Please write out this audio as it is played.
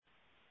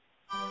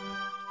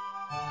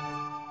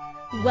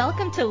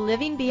Welcome to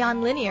Living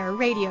Beyond Linear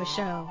radio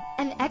show,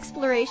 an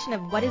exploration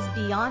of what is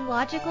beyond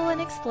logical and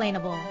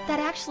explainable that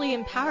actually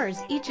empowers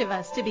each of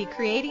us to be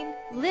creating,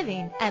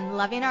 living, and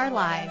loving our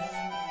lives.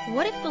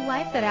 What if the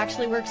life that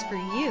actually works for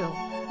you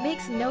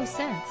makes no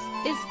sense,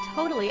 is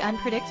totally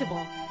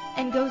unpredictable,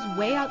 and goes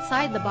way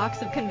outside the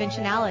box of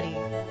conventionality?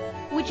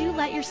 Would you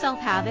let yourself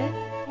have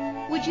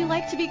it? Would you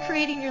like to be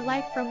creating your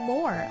life from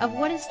more of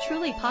what is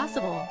truly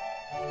possible?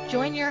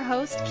 Join your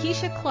host,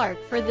 Keisha Clark,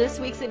 for this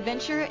week's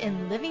adventure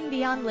in Living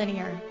Beyond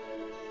Linear.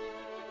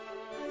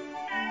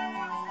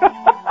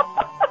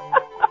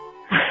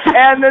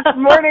 And this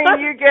morning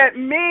you get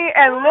me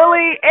and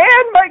Lily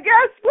and my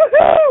guest.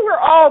 Woohoo! We're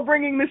all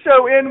bringing the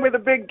show in with a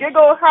big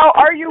giggle. How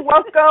are you?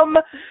 Welcome.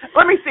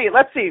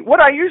 Let's see. What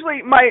I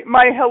usually,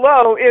 my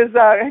hello is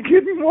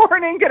good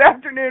morning, good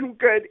afternoon,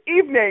 good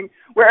evening,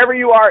 wherever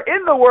you are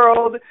in the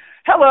world.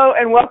 Hello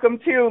and welcome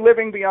to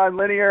Living Beyond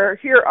Linear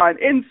here on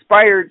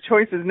Inspired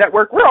Choices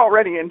Network. We're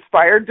already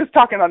inspired, just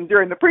talking on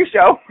during the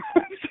pre-show.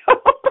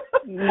 So,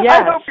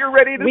 yes, I hope you're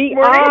ready this morning.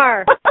 We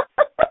are.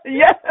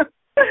 Yes.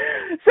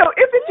 So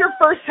if it's your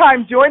first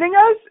time joining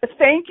us,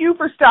 thank you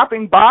for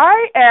stopping by.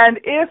 And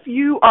if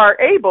you are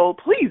able,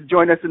 please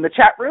join us in the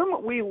chat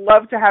room. We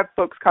love to have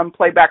folks come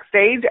play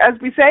backstage, as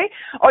we say.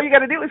 All you got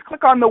to do is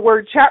click on the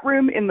word chat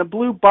room in the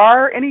blue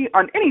bar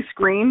on any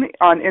screen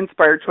on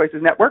Inspired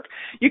Choices Network.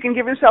 You can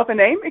give yourself a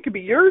name. It could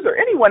be yours or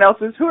anyone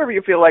else's, whoever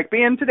you feel like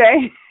being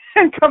today.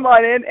 And come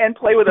on in and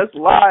play with us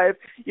live.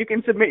 You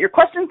can submit your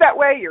questions that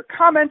way, your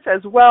comments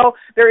as well.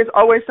 There is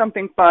always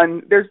something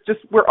fun.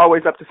 We're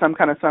always up to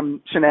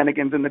some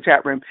shenanigans in the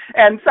chat room.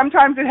 And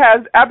sometimes it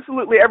has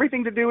absolutely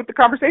everything to do with the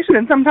conversation,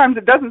 and sometimes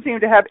it doesn't seem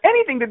to have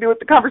anything to do with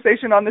the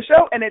conversation on the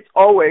show, and it's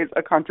always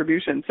a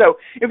contribution. So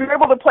if you're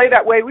able to play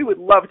that way, we would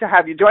love to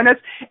have you join us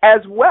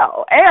as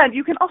well. And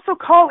you can also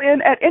call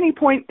in at any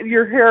point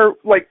your hair,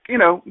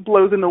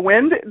 blows in the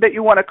wind that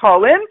you want to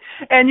call in,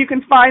 and you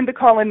can find the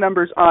call-in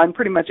numbers on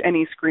pretty much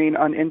any screen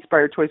on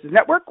Inspired Choices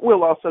Network.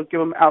 We'll also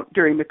give them out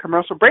during the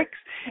commercial breaks.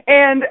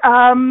 And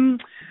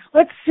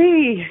let's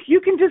see,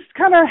 you can just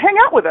kind of hang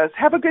out with us,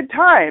 have a good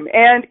time.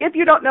 And if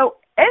you don't know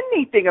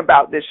anything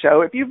about this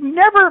show, if you've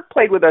never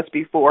played with us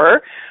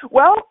before,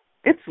 well,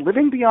 it's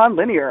Living Beyond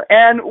Linear.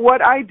 And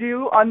what I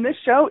do on this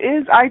show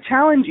is I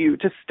challenge you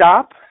to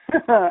stop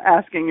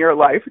asking your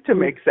life to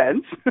make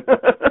sense.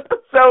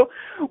 So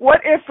what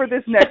if for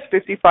this next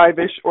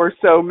 55-ish or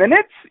so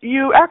minutes,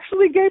 you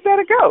actually gave that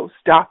a go,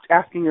 stopped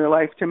asking your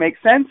life to make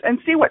sense and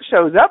see what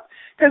shows up?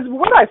 Because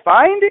what I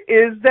find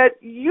is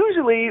that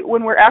usually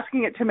when we're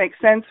asking it to make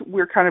sense,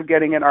 we're kind of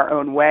getting in our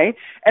own way.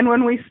 And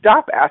when we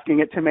stop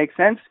asking it to make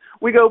sense,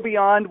 we go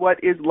beyond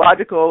what is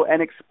logical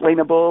and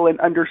explainable and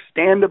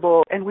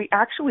understandable, and we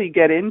actually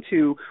get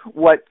into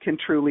what can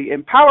truly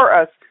empower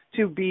us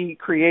to be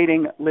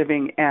creating,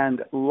 living,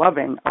 and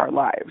loving our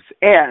lives.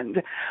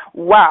 And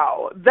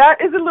wow, that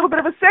is a little bit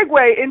of a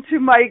segue into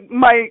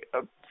my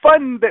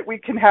fun that we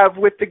can have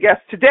with the guest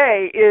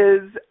today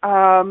is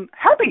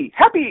happy.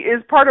 Happy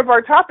is part of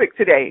our topic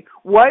today.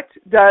 What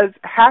does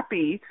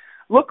happy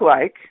look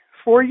like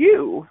for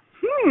you?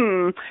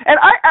 And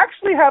I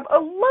actually have a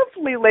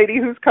lovely lady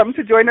who's come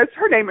to join us.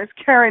 Her name is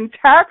Karen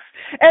Tax,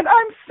 and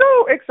I'm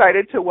so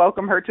excited to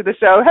welcome her to the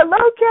show. Hello,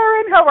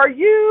 Karen. How are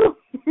you?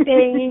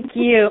 Thank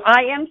you.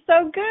 I am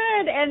so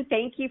good, and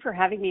thank you for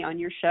having me on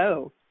your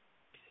show.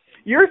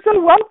 You're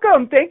so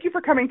welcome. Thank you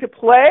for coming to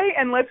play,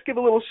 and let's give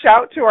a little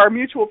shout to our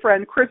mutual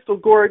friend, Crystal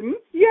Gordon,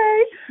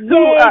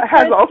 who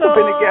has also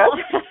been a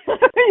guest.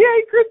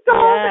 Yay,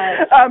 Crystal.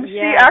 Yes,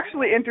 She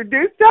actually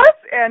introduced us,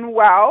 and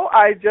wow,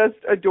 I just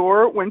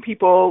adore when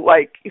people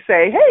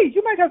say, hey,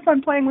 you might have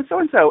fun playing with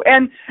so-and-so.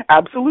 And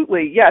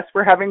absolutely, yes,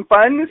 we're having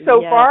fun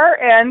so far,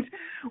 and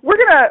we're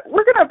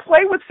gonna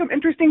play with some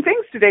interesting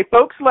things today,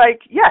 folks,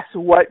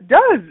 what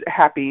does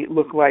happy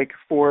look like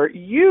for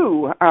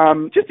you?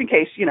 Just in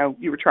case,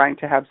 you were trying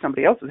to have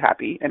somebody else's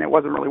happy and it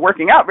wasn't really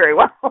working out very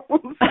well.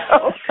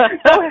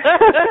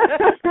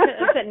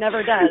 It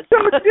never does. So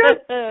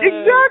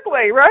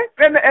exactly, right?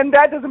 And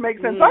that doesn't make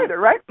sense either,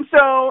 right?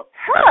 So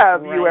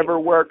have you ever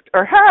worked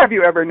or have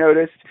you ever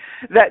noticed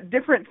that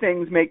different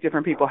things make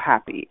different people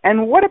happy?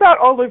 And what about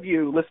all of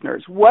you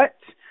listeners? What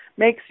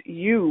makes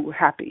you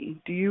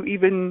happy? Do you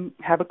even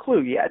have a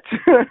clue yet?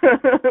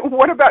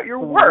 What about your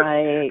work?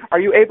 Right. Are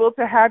you able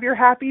to have your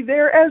happy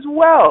there as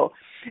well?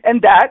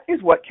 And that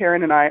is what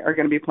Karen and I are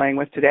going to be playing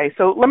with today.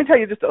 So let me tell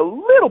you just a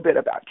little bit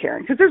about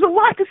Karen, because there's a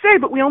lot to say,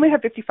 but we only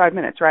have 55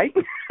 minutes, right?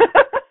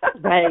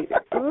 Right.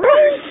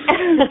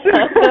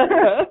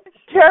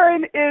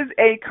 Karen is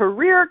a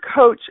career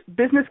coach,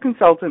 business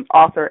consultant,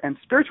 author, and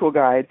spiritual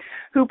guide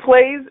who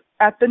plays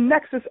at the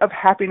nexus of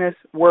happiness,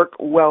 work,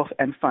 wealth,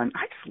 and fun.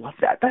 I just love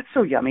that. That's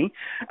so yummy.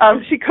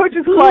 She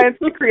coaches clients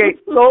to create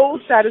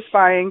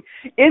soul-satisfying,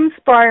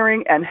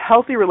 inspiring, and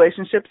healthy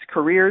relationships,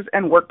 careers,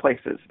 and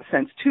workplaces.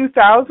 Since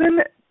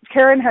 2000,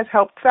 Karen has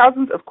helped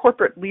thousands of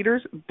corporate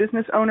leaders,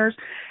 business owners,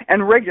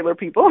 and regular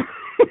people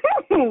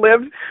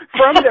live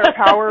from their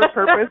power,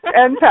 purpose,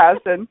 and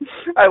passion.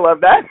 I love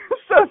that.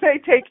 So they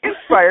take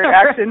inspired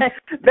action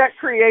that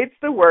creates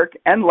the work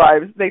and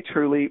lives they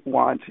truly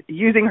want.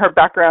 Using her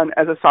background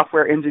as a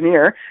software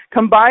engineer,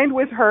 combined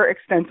with her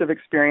extensive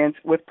experience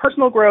with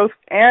personal growth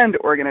and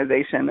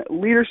organization,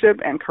 leadership,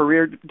 and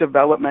career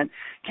development,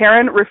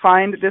 Karen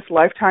refined this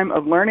lifetime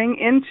of learning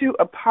into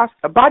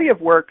a body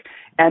of work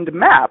and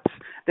maps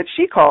that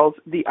she calls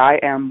the I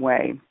Am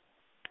Way.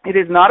 It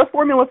is not a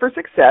formula for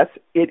success.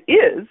 It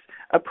is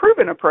a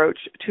proven approach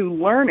to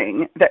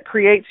learning that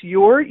creates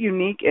your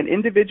unique and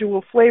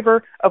individual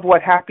flavor of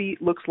what happy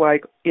looks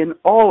like in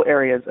all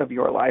areas of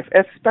your life,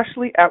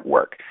 especially at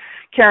work.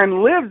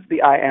 Karen lives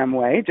the I Am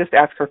Way. Just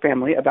ask her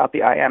family about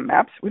the I Am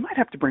maps. We might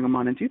have to bring them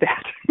on and do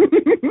that.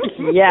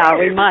 Yeah,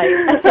 we might.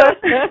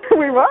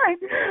 We might.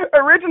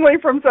 Originally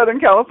from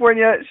Southern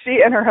California, she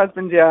and her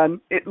husband,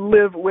 John,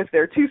 live with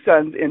their two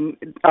sons in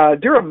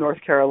Durham, North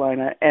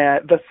Carolina,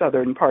 the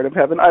southern part of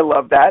heaven. I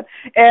love that.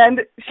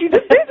 And she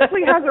just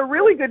basically has a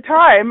really good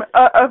time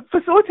of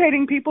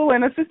facilitating people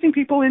and assisting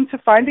people into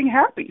finding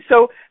happy.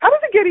 So how does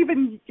it get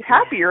even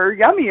happier,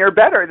 yummier,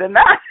 better than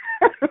that?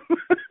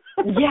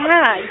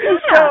 Yeah.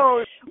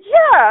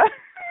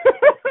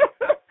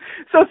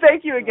 So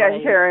thank you again,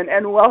 right, Karen,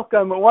 and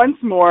welcome once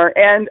more.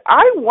 And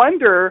I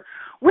wonder,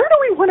 where do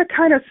we want to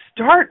kind of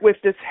start with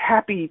this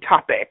happy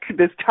topic,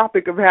 this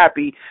topic of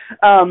happy?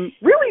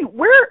 Really,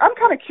 I'm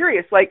kind of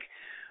curious, like,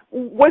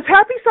 was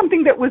happy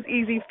something that was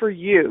easy for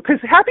you? Because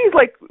happy is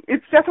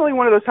it's definitely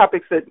one of those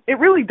topics that it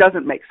really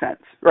doesn't make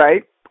sense,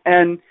 right?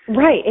 And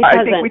right, it I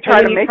doesn't. think we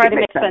try to make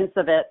sense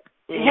of it.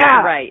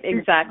 Yeah. Right,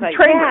 exactly.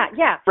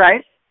 Yeah.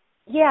 Right?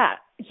 Yeah.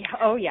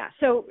 Oh, yeah.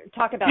 So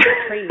talk about the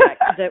train wreck.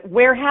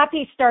 Where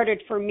happy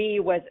started for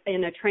me was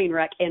in a train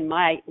wreck in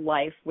my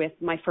life with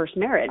my first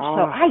marriage. Oh.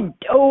 So I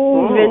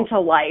dove into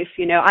life.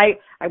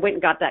 I went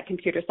and got that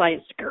computer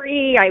science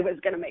degree. I was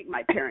going to make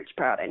my parents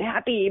proud and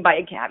happy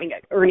by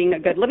earning a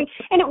good living.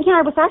 And, I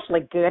was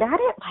actually good at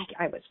it. Like,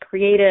 I was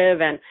creative,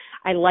 and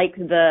I liked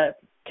the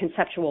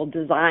conceptual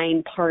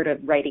design part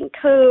of writing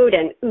code.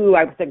 And,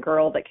 I was a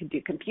girl that could do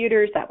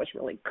computers. That was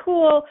really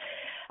cool.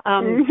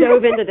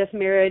 Dove into this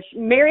marriage,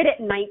 married at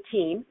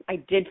 19. I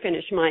did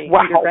finish my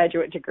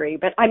undergraduate degree,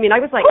 but I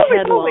was like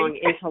headlong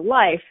into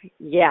life.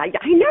 Yeah,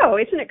 I know.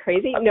 Isn't it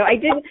crazy? No, I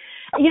didn't.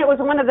 It was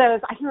one of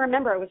those, I can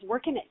remember I was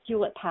working at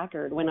Hewlett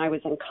Packard when I was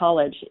in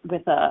college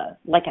with a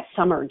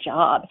summer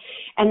job.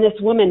 And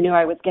this woman knew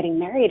I was getting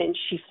married, and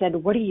she said,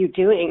 "What are you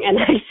doing?" And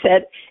I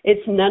said,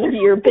 "It's none of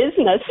your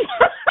business."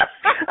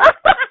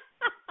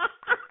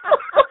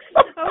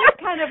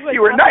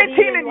 You were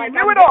 19 and you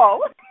knew it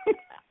all.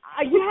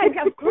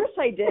 Yeah, of course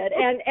I did.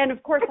 And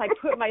of course I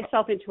put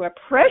myself into a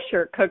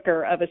pressure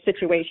cooker of a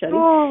situation.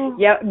 Oh.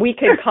 Yeah, we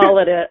could call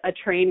it a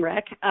train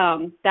wreck.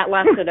 That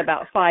lasted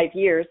about 5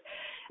 years.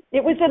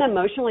 It was an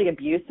emotionally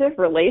abusive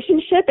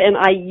relationship, and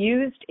I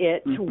used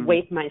it to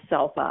wake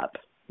myself up,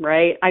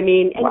 right? And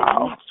we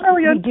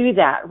do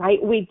that, right?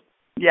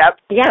 Yep.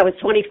 Yeah, I was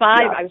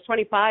 25. Yep. I was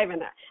 25,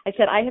 and I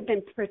said, I have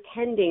been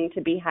pretending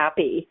to be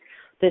happy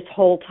this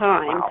whole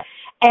time. Wow.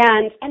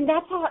 And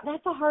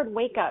that's a hard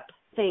wake-up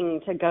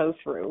thing to go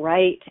through,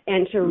 right?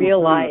 And to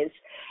realize,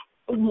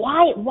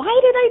 why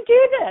did I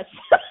do this?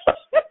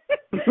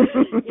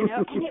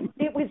 And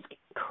it was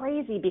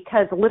crazy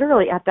because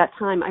literally at that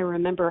time I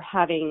remember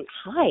having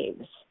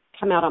hives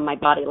come out on my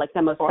body, like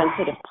the most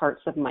sensitive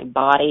parts of my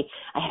body.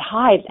 I had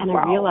hives, and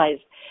I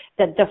realized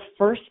that the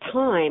first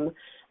time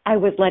I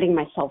was letting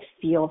myself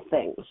feel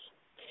things.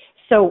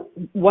 So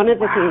one of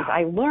the things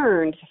I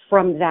learned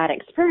from that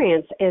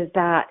experience is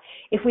that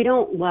if we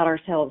don't let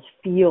ourselves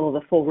feel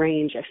the full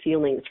range of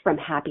feelings, from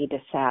happy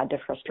to sad to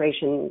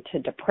frustration to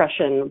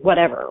depression,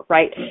 whatever,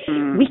 right?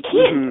 We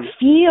can't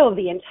feel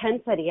the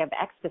intensity of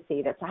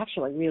ecstasy that's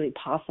actually really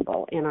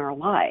possible in our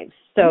lives.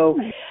 So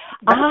in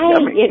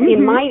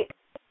my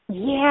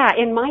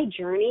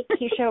journey,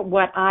 Keisha,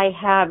 what I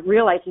have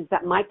realized is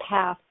that my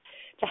path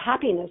to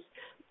happiness,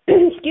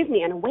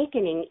 and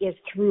awakening is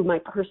through my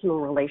personal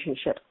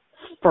relationships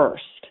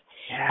first.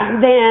 Yeah.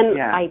 And then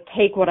I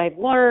take what I've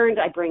learned,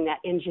 I bring that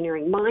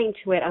engineering mind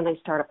to it, and I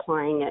start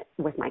applying it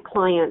with my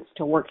clients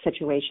to work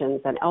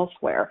situations and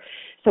elsewhere.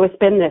 So it's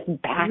been this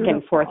back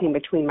and forth in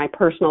between my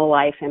personal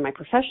life and my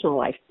professional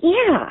life.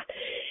 Yeah.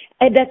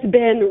 And that's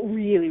been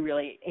really,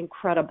 really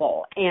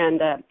incredible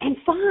and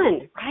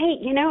fun,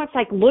 right? It's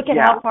like, look at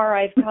how far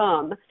I've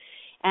come.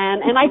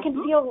 And I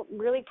can feel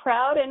really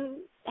proud and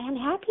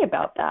happy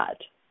about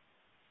that.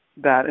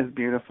 That is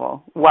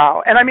beautiful.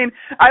 Wow. And I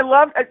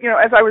love,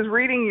 as I was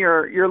reading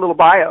your little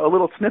bio, a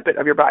little snippet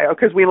of your bio,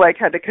 because we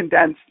had to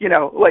condense,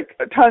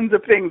 tons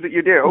of things that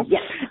you do.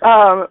 Yes.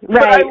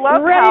 But I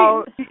love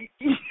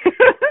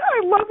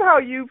how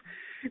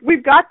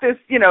we've got this,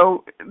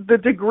 the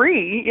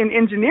degree in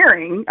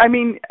engineering.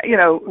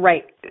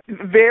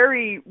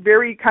 Very,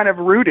 very kind of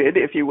rooted,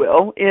 if you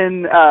will,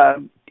 in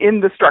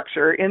the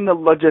structure, in the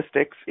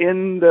logistics,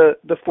 in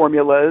the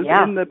formulas,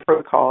 in the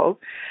protocols.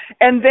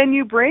 And then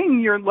you bring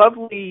your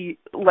lovely,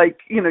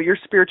 your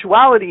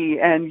spirituality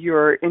and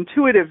your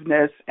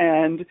intuitiveness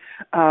and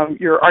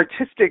your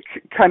artistic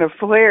kind of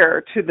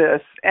flair to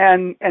this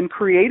and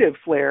creative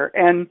flair.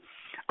 And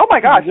Oh my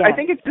gosh, Yes. I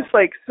think it's just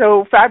like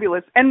so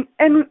fabulous. And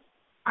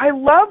I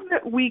love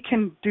that we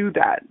can do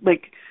that.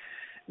 Like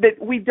that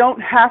we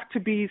don't have to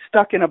be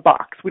stuck in a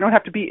box. We don't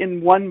have to be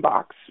in one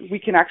box. We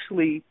can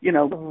actually,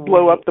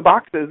 blow up the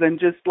boxes and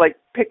just like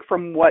pick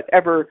from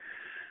whatever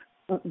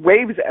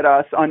waves at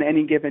us on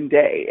any given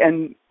day.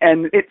 And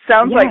it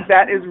sounds like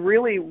that is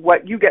really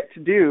what you get to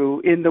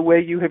do in the way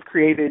you have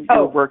created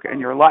your work and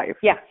your life.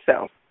 Yeah.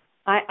 So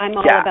I'm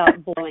all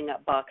about blowing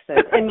up boxes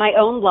in my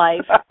own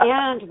life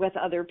and with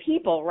other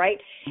people, right?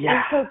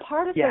 Yeah. And so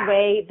part of the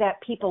way that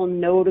people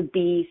know to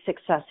be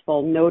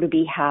successful, know to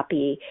be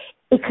happy,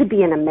 it could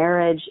be in a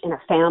marriage, in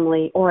a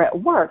family, or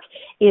at work,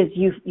 is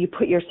you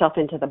put yourself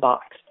into the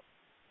box.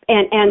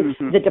 And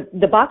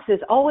the box is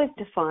always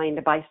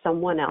defined by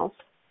someone else.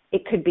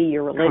 It could be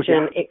your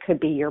religion. It could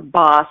be your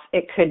boss.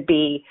 It could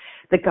be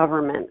the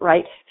government,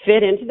 right?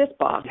 Fit into this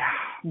box.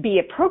 Yeah. Be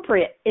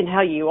appropriate in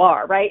how you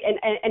are, right?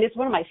 And it's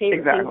one of my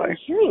favorite things. I'm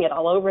hearing it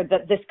all over,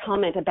 this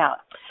comment about,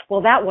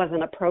 well, that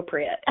wasn't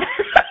appropriate.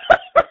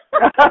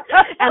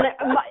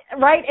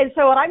 Right? And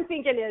so what I'm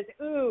thinking is,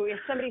 if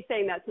somebody's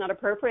saying that's not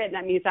appropriate,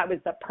 that means that was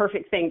the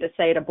perfect thing to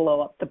say to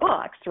blow up the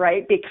box,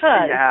 right?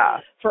 Because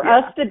for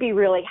us to be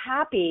really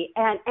happy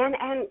and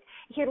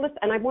here, listen,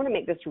 and I want to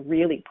make this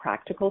really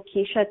practical,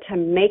 Keisha, to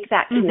make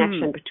that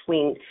connection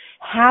between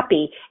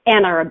happy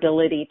and our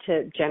ability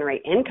to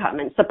generate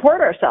income and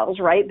support ourselves,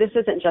 right? This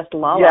isn't just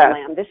la-la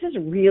land. This is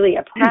really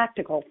a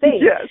practical thing.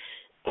 Yes.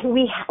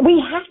 We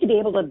have to be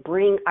able to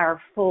bring our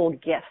full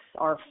gifts,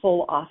 our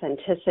full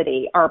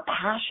authenticity, our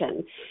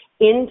passion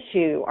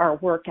into our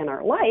work and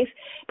our life,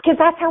 because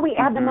that's how we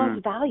add the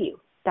most value.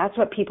 That's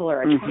what people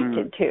are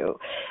attracted to.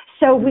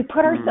 So we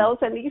put ourselves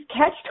in these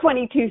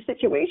catch-22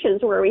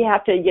 situations where we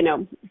have to,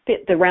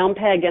 fit the round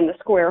peg in the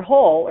square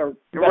hole or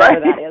whatever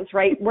that is,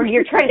 right? Where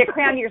you're trying to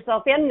cram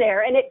yourself in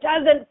there and it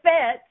doesn't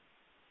fit,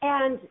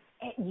 and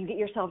you get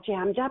yourself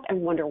jammed up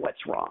and wonder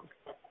what's wrong.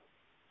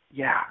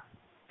 Yeah.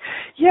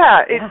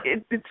 Yeah,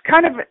 it's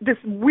kind of this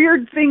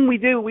weird thing we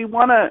do. We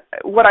want to,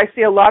 what I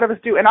see a lot of us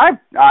do, and I've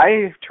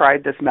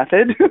tried this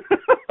method.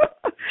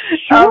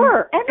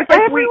 Sure,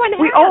 everyone has.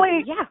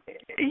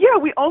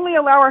 We only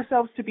allow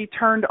ourselves to be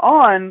turned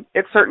on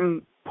at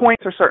certain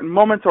points or certain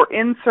moments or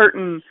in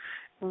certain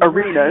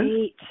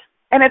arenas.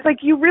 And it's like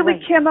you really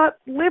cannot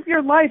live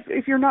your life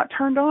if you're not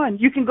turned on.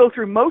 You can go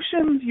through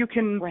motions. You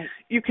can,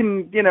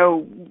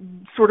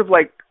 sort of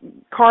like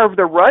carve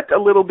the rut a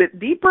little bit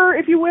deeper,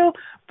 if you will.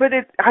 But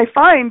I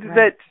find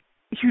that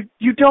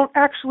you don't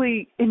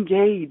actually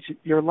engage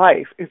your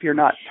life if you're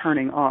not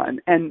turning on.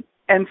 And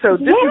so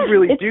this is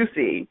really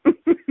juicy.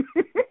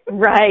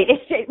 Right.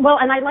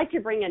 And I like to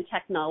bring in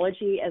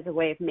technology as a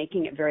way of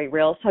making it very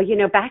real. So,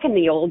 back in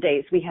the old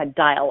days, we had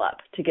dial-up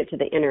to get to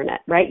the internet,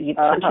 right? You'd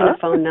punch in a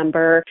phone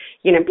number,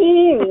 beep,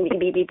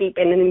 beep, beep, beep,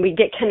 and then we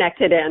get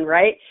connected in,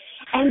 right?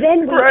 And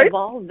then we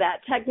evolved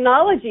that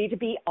technology to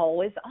be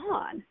always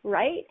on,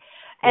 right?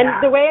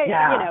 And the way,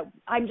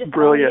 I'm just,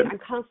 I'm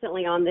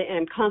constantly on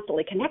I'm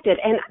constantly connected.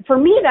 And for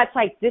me, that's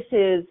like, this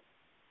is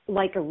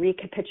like a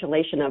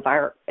recapitulation of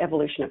our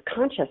evolution of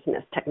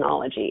consciousness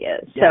technology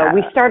is. So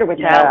we started with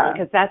that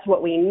because that's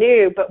what we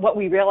knew, but what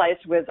we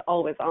realized was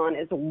always on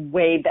is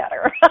way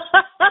better.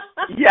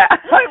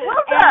 I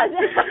love that.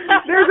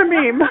 There's a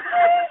meme.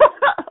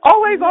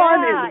 Always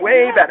on is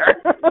way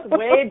better.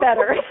 Way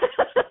better.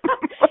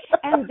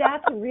 And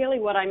that's really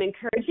what I'm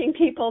encouraging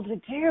people to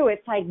do.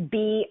 It's like,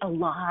 be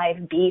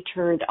alive, be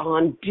turned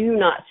on, do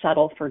not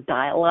settle for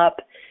dial-up.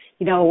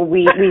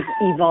 We've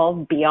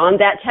evolved beyond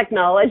that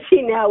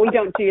technology now. We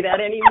don't do that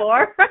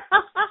anymore.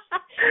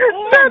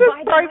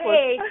 And by the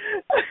way,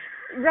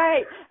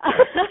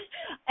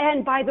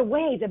 and by the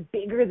way, the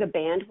bigger the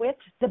bandwidth,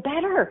 the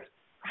better.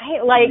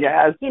 Right? Like,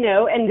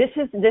 and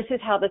this is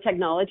how the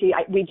technology,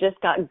 we just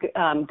got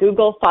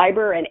Google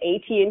Fiber and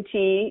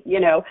AT&T,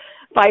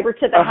 fiber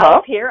to the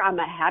house here. I'm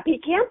a happy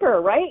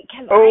camper, right?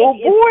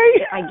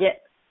 I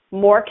get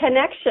more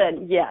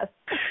connection, yes.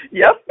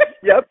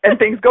 Yep. And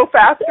things go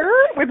faster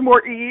with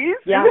more ease.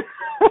 Yeah.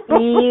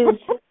 Ease.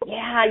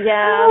 Yeah.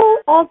 How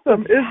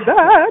awesome is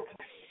that?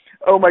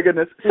 Oh, my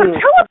goodness. So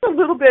tell us a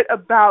little bit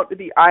about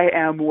the I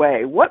Am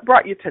Way. What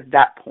brought you to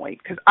that point?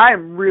 Because I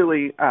am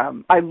really,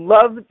 I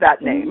love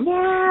that name.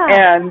 Yeah.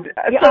 And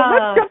so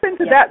let's jump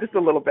into that just a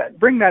little bit.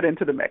 Bring that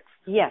into the mix.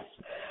 Yes.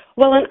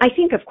 Well, and I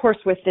think, of course,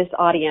 with this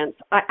audience,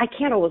 I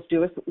can't always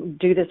do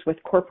this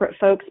with corporate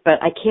folks, but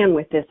I can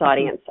with this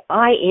audience.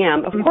 I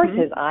am, of course,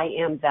 is I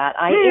am that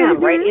I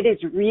am, right? It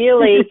is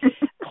really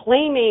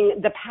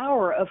claiming the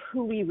power of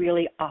who we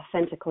really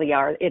authentically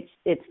are.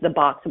 It's the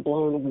box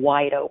blown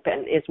wide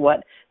open is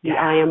what the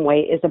I Am Way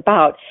is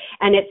about.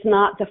 And it's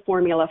not the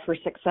formula for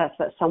success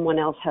that someone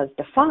else has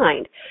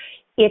defined.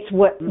 It's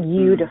what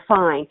you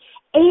define.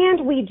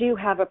 And we do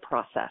have a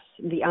process.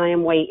 The I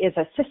Am Way is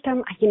a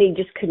system. You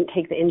just couldn't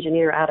take the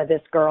engineer out of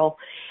this girl.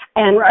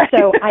 And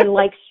so I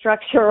like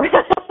structure.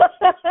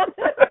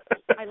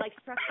 I like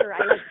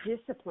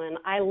discipline.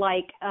 I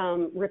like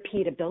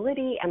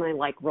repeatability, and I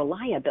like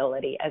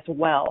reliability as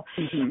well.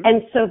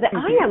 And so the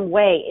I Am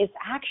Way is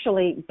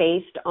actually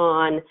based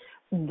on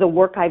the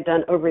work I've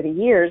done over the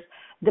years,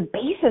 the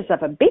basis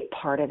of a big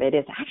part of it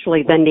is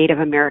actually the Native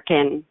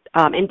American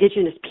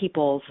indigenous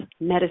peoples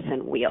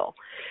medicine wheel.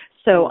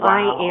 So wow.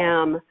 I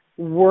am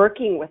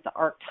working with the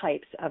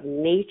archetypes of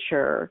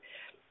nature,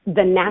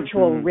 the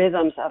natural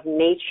rhythms of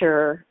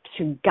nature,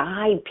 to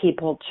guide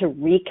people to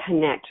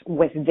reconnect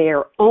with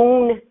their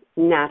own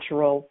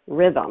natural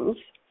rhythms.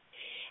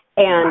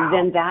 And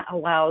then that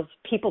allows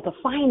people to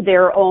find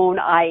their own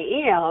I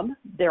am,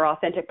 their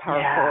authentic,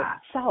 powerful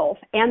self,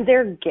 and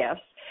their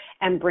gifts,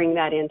 and bring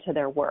that into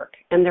their work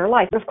and their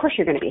life. And of course,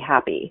 you're going to be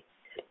happy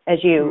as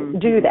you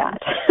do that.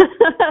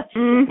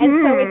 And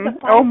so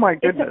it's a my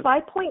goodness.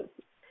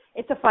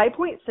 It's a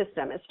 5-point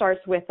system. It starts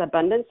with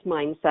abundance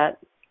mindset,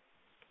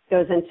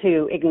 goes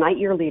into ignite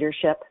your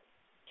leadership,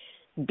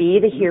 be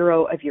the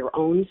hero of your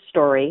own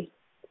story,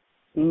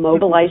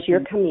 mobilize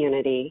your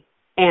community,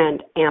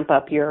 and amp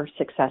up your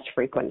success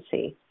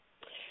frequency.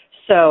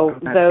 So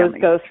those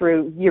go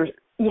through your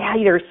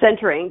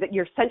centering, that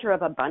your center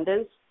of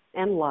abundance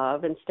and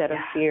love instead of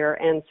fear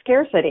and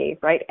scarcity,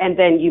 right? And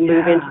then you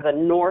move into the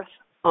north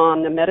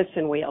on the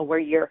medicine wheel, where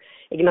you're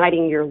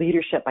igniting your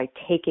leadership by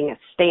taking a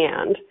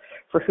stand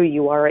for who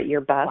you are at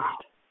your best. Wow.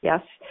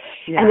 Yes.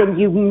 Yeah. And then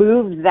you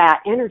move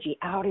that energy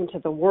out into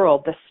the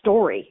world, the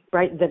story,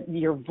 right?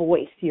 Your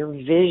voice, your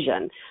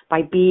vision,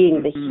 by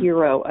being the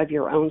hero of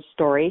your own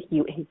story.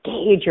 You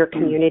engage your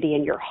community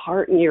and your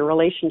heart and your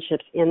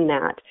relationships in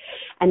that.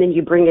 And then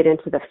you bring it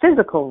into the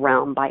physical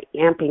realm by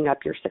amping up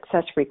your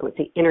success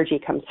frequency. Energy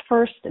comes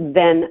first,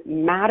 then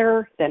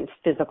matter, then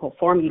physical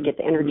form. You get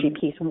the energy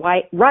piece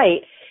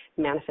right.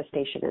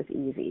 Manifestation is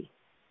easy.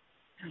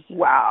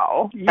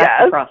 Wow.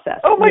 That's the process.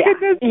 Oh my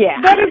goodness.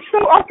 Yeah. That is so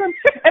awesome.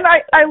 And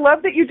I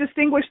love that you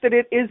distinguish that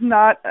it is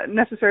not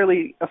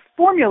necessarily a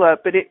formula,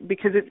 but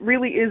because it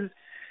really is,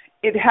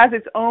 it has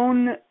its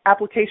own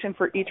application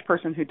for each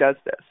person who does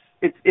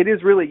this. It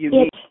is really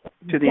unique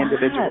to the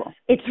individual.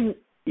 It's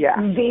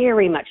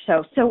very much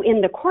so. So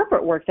in the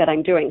corporate work that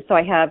I'm doing, so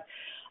I have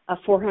a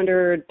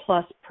 400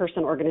 plus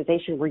person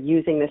organization. We're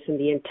using this in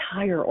the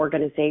entire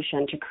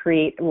organization to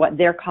create what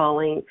they're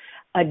calling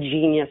a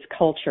genius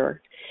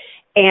culture.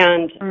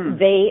 And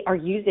they are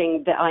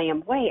using the I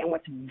Am way. And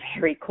what's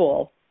very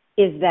cool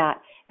is that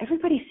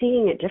everybody's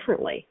seeing it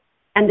differently.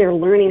 And they're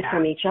learning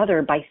from each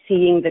other by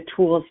seeing the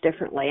tools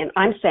differently. And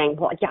I'm saying,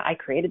 well, I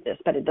created this,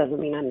 but it doesn't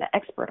mean I'm the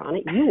expert on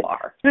it. You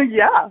are.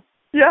 Yeah.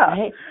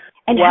 Right?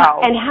 And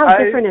how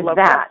different is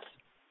that?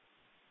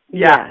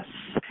 Yes.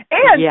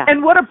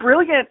 And what a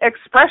brilliant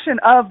expression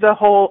of the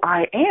whole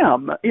I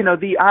am. You know,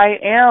 the I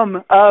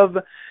am of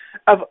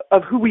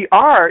who we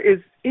are is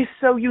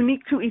so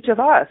unique to each of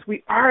us.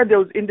 We are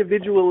those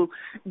individual,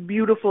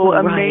 beautiful,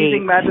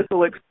 amazing,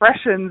 magical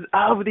expressions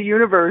of the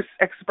universe,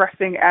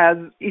 expressing as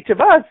each of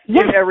us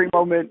in every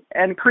moment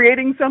and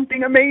creating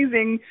something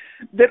amazing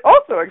that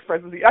also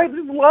expresses I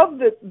just love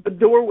the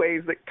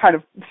doorways that kind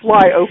of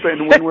fly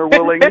open when we're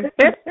willing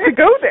to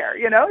go there,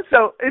 you know?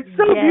 So it's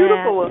so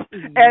beautiful.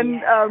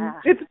 And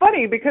it's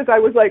funny because I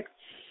was like,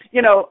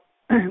 you know,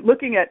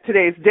 looking at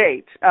today's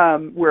date,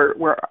 where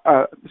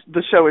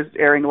the show is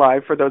airing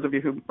live, for those of you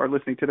who are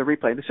listening to the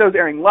replay, the show's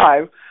airing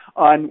live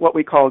on what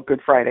we call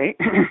Good Friday.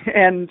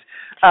 and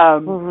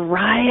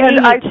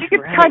I think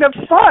it's kind of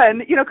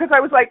fun, you know, because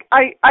I was like,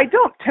 I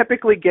don't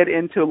typically get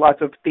into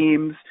lots of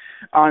themes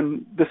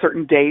on the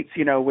certain dates,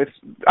 you know,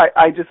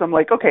 I'm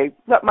like, okay,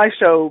 let my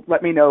show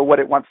let me know what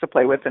it wants to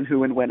play with and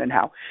who and when and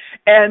how.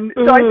 And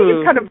so I think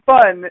it's kind of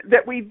fun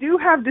that we do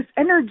have this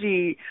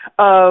energy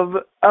of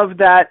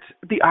that,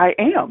 the I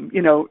am,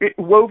 you know,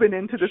 woven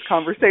into this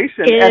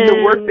conversation and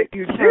the work that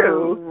you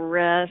do.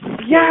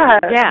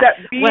 That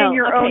being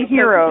your own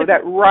hero,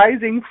 that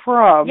rising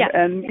from,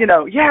 and, you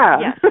know,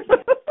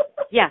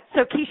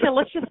 So, Keisha,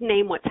 let's just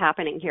name what's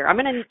happening here. I'm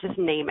going to just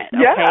name it,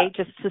 okay,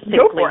 just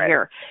succinctly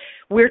here.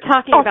 We're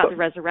talking about the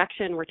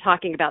resurrection. We're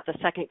talking about the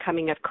second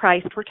coming of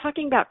Christ. We're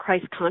talking about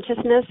Christ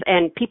consciousness,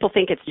 and people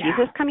think it's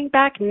Jesus coming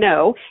back.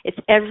 No, it's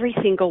every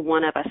single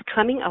one of us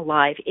coming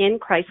alive in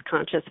Christ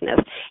consciousness,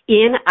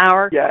 in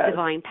our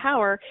divine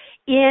power,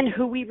 in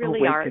who we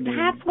really are.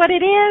 That's what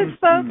it is,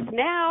 folks,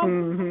 now.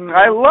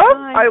 I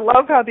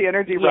love how the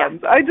energy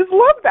runs. I just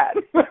love that.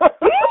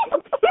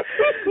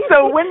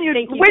 So when you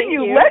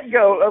let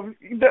go of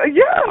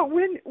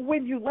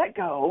when you let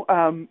go,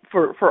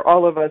 for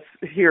all of us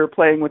here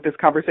playing with this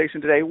conversation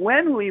today,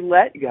 when we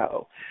let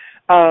go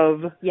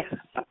of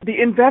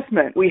the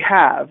investment we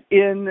have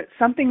in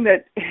something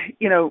that,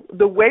 you know,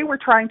 the way we're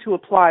trying to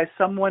apply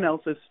someone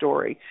else's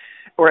story,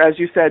 or as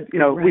you said, you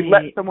know, we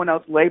let someone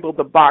else label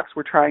the box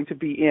we're trying to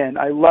be in.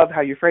 I love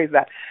how you phrase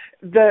that.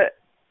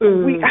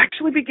 We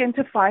actually begin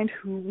to find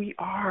who we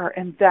are,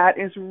 and that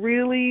is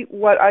really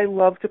what I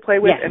love to play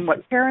with, and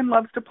what Karen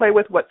loves to play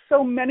with, what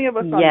so many of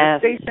us on the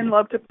station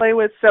love to play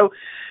with. So,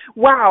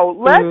 wow,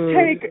 let's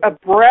take a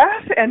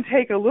breath and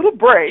take a little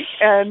break,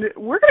 and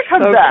we're going to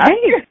come back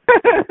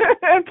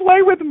and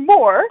play with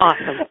more.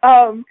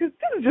 Awesome. Because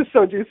this is just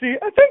so juicy.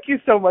 Thank you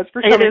so much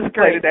for coming to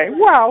play today.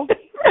 Wow.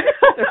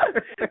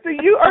 So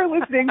you are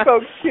listening,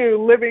 folks, to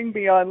Living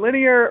Beyond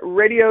Linear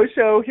radio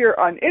show here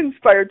on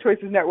Inspired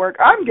Choices Network.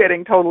 I'm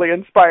getting totally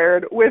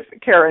inspired with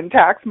Karen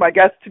Tax, my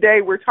guest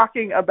today. We're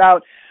talking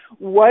about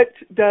what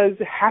does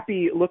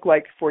happy look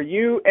like for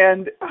you,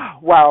 and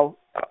wow,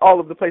 all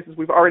of the places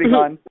we've already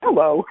gone.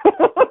 Hello.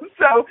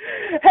 So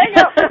hang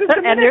out for just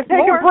a minute,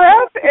 take a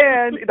breath,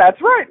 and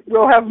that's right.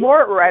 We'll have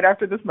more right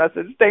after this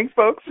message. Thanks,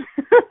 folks.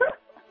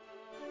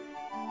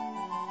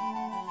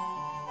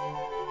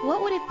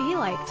 What would it be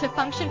like to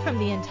function from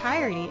the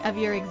entirety of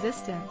your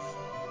existence?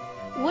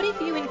 What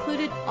if you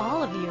included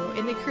all of you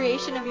in the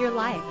creation of your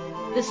life,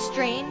 the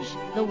strange,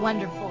 the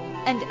wonderful,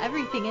 and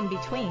everything in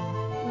between,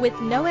 with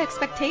no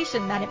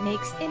expectation that it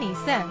makes any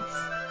sense?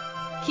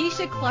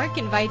 Keisha Clark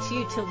invites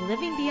you to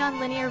Living Beyond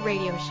Linear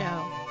radio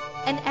show,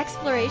 an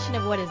exploration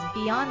of what is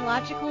beyond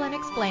logical and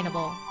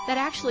explainable that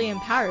actually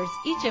empowers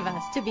each of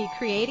us to be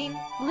creating,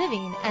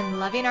 living, and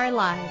loving our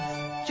lives.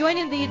 Join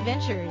in the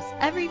adventures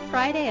every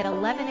Friday at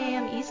 11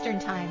 a.m. Eastern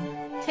Time,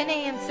 10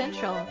 a.m.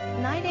 Central,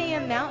 9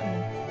 a.m.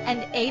 Mountain,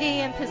 and 8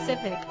 a.m.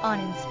 Pacific on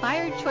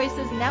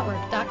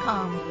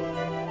InspiredChoicesNetwork.com.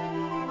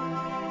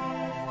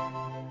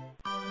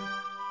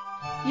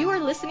 You are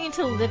listening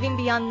to Living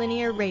Beyond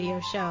Linear radio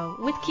show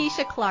with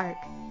Keisha Clark.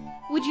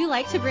 Would you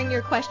like to bring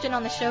your question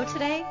on the show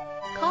today?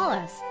 Call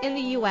us in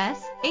the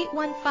U.S.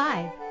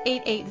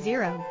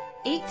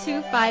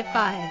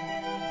 815-880-8255.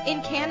 In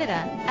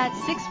Canada at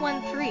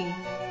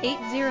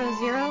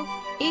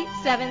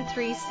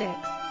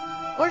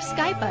 613-800-8736. Or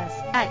Skype us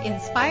at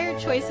Inspired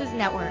Choices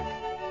Network.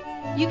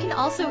 You can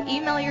also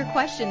email your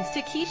questions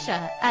to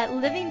Keisha at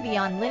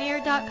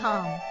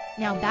livingbeyondlinear.com.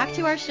 Now back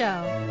to our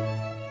show.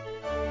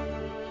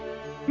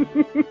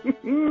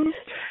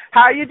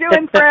 How you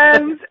doing,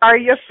 friends? Are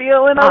you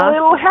feeling a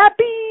little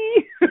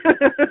happy?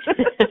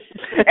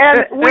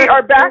 And we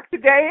are back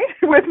today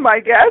with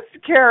my guest,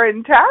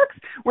 Karen Tax.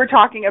 We're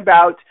talking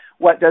about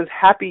what does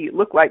happy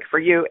look like for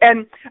you.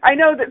 And I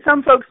know that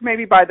some folks,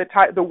 maybe by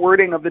the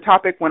wording of the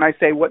topic, when I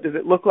say what does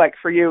it look like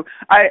for you,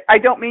 I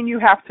don't mean you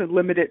have to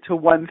limit it to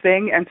one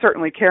thing, and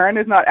certainly Karen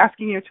is not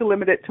asking you to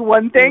limit it to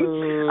one thing.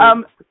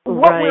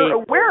 What we're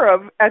aware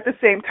of at the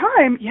same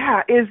time,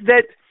 is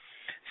that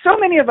so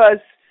many of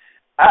us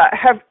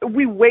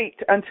we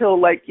wait until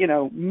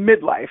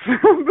midlife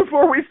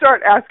before we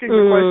start asking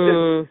the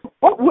question,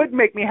 what would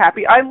make me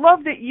happy? I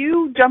love that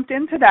you jumped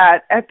into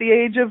that at the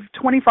age of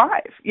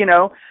 25,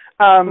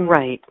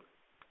 Right.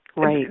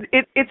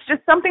 It's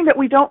just something that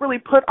we don't really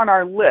put on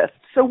our list.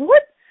 So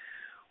what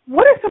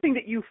is something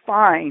that you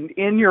find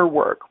in your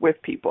work with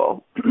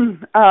people? Has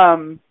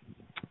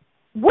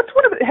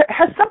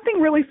something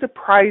really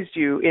surprised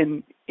you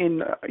in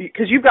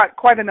because you've got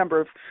quite a number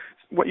of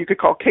what you could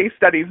call case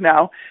studies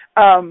now.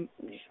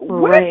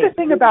 What is the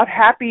thing about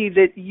happy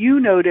that you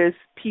notice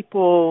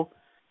people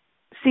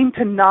seem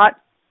to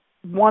not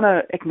want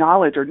to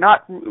acknowledge, or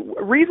not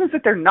reasons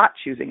that they're not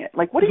choosing it?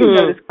 Like, what do you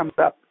notice comes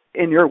up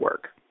in your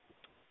work?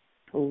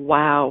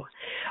 Wow.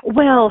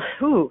 Well,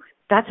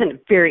 that's a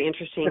very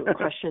interesting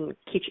question,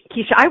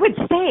 Keisha. I would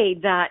say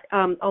that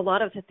a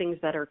lot of the things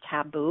that are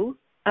taboo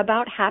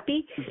about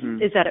happy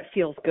is that it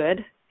feels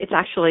good.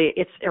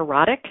 It's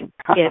erotic.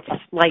 It's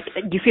like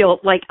you feel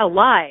like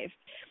alive.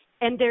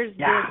 And there's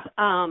this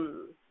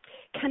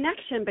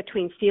connection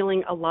between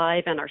feeling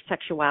alive and our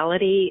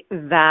sexuality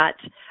that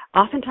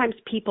oftentimes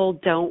people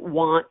don't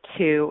want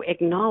to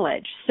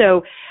acknowledge.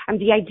 So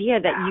the idea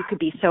that you could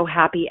be so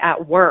happy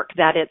at work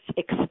that it's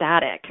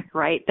ecstatic,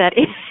 right? That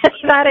is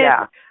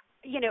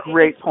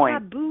Great it's point.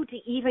 Taboo to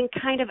even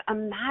kind of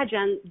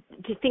imagine,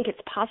 to think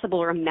it's possible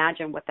or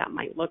imagine what that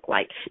might look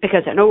like,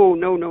 because no,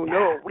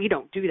 we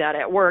don't do that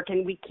at work,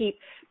 and we keep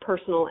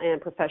personal and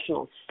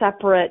professional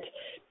separate,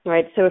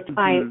 right? So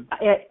and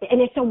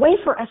it's a way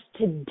for us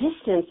to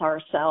distance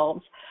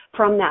ourselves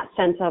from that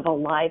sense of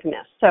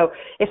aliveness. So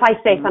if I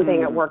say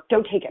something at work,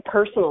 don't take it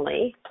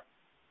personally,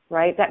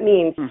 right? That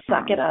means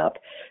suck it up,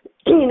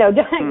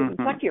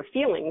 suck your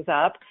feelings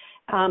up.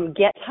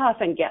 Get tough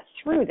and get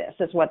through this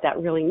is what that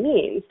really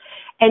means.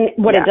 And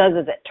what it does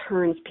is it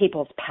turns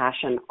people's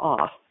passion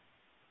off.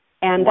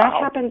 And that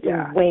happens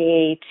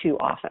way too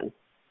often.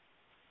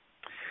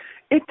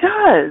 It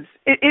does.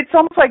 It's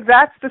almost like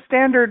that's the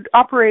standard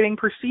operating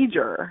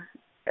procedure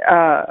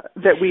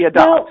that we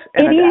adopt.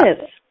 Well, it is.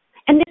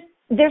 And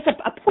there's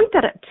a point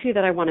that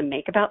I want to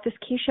make about this,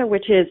 Keisha,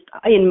 which is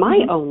in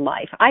my own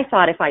life, I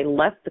thought if I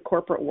left the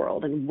corporate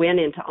world and went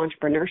into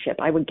entrepreneurship,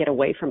 I would get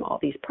away from all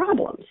these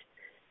problems.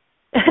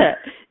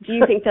 Do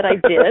you think that I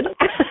did?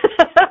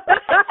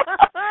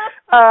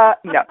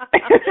 No. No,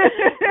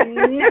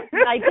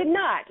 I did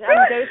not.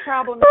 Those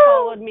problems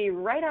followed me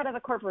right out of the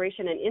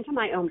corporation and into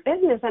my own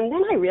business. And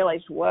then I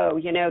realized, whoa,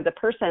 the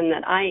person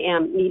that I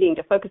am needing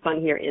to focus on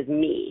here is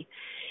me,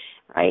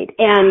 right?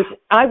 And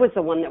I was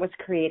the one that was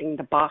creating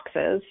the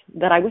boxes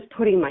that I was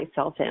putting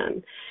myself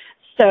in.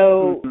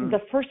 So the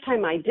first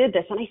time I did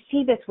this, and I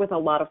see this with a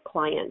lot of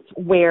clients,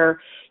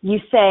 where you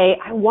say,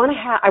 I want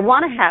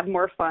to have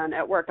more fun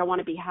at work. I want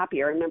to be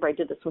happier. I remember I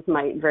did this with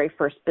my very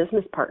first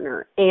business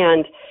partner,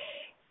 and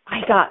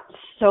I got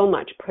so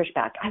much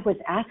pushback. I was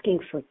asking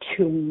for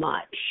too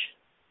much.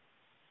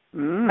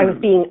 I was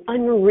being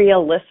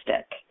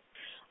unrealistic.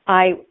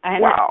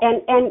 Wow.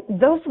 And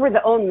those were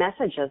the own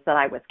messages that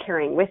I was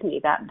carrying with me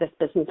that this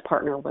business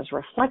partner was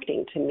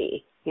reflecting to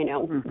me,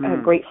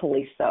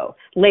 gratefully so.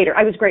 Later,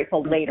 I was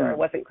grateful later. I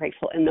wasn't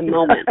grateful in the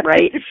moment,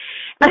 right?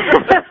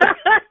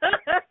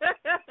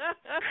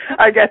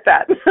 I get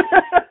that.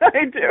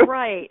 I do.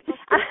 Right.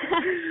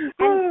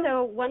 And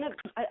so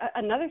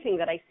another thing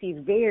that I see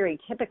very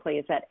typically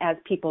is that as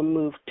people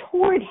move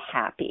toward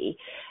happy,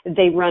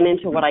 they run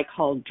into what I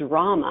call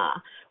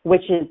drama,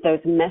 which is those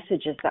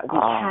messages that we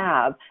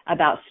have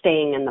about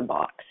staying in the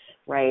box,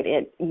 right?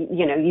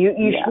 You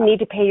need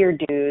to pay your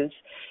dues.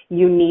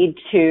 You need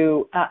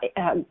to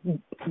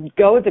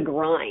go the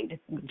grind,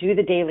 do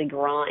the daily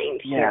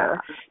grind here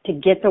to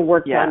get the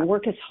work done.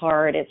 Work is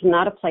hard. It's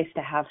not a place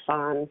to have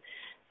fun.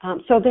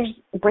 So there's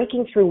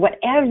breaking through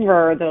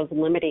whatever those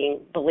limiting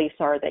beliefs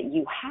are that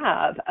you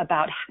have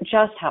about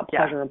just how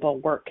pleasurable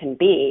work can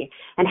be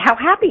and how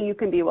happy you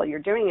can be while you're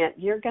doing it.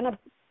 You're going to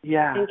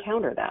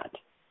encounter that.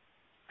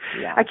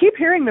 Yeah. I keep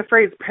hearing the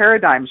phrase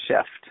paradigm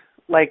shift,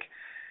 and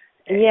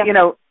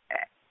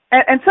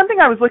something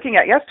I was looking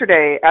at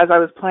yesterday as I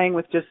was playing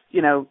with just,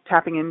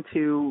 tapping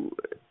into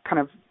kind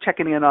of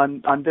checking in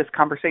on this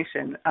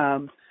conversation,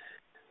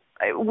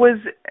 was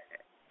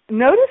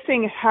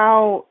noticing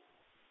how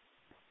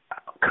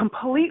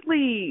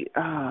completely,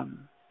 I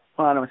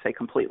don't want to say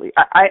completely.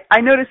 I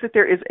noticed that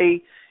there is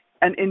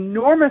an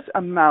enormous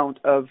amount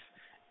of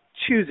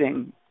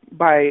choosing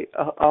by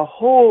a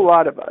whole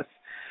lot of us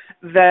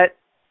that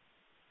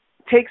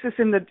takes us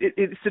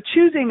it's the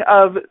choosing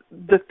of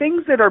the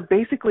things that are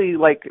basically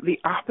like the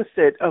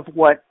opposite of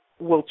what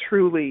will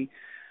truly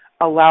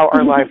allow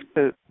our life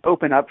to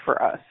open up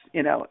for us,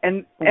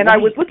 and I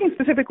was looking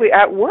specifically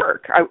at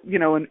work,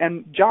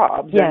 and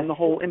jobs and the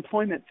whole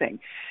employment thing.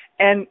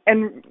 And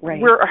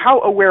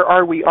how aware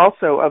are we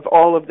also of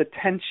all of the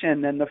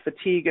tension and the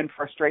fatigue and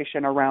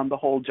frustration around the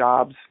whole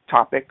jobs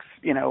topics,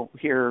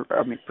 here,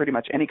 pretty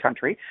much any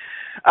country.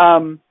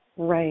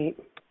 Right.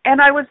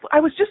 And I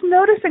was just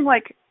noticing,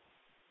 like,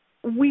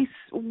 we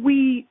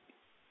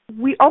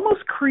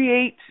almost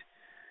create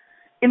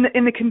in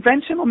the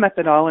conventional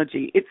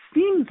methodology, it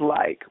seems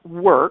like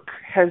work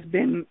has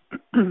been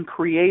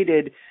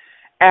created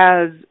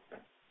as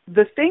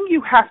the thing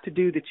you have to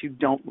do that you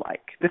don't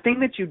like, the thing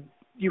that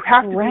you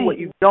have to do what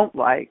you don't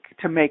like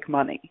to make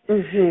money.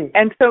 Mm-hmm.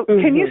 And so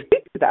can you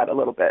speak to that a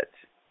little bit?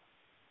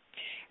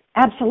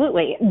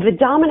 Absolutely. The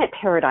dominant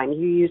paradigm,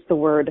 you used the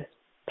word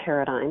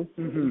paradigm,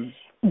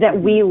 that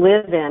we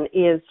live in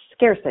is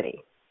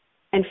scarcity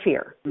and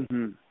fear.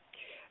 Mm-hmm.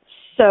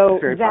 So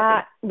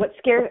what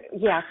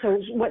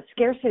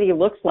scarcity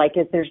looks like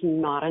is there's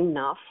not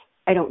enough.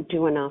 I don't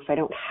do enough. I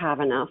don't have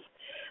enough.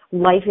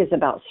 Life is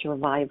about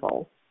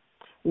survival.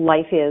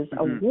 Life is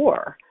a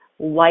war.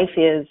 Life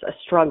is a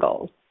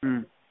struggle.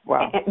 Mm.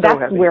 Wow. And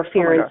that's where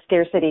fear and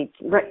scarcity.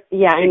 Right,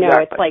 yeah, I know.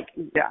 Exactly. It's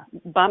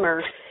like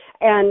bummer.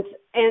 And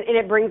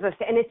it brings us,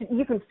 and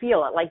you can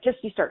feel it. Like just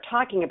you start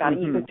talking about it,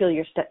 you can feel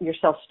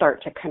yourself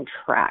start to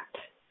contract.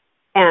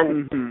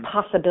 And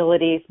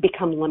possibilities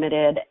become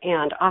limited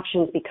and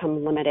options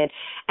become limited.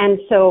 And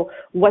so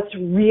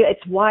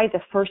it's why the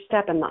first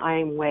step in the I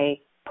Am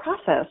Way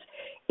process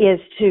is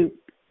to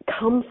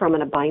come from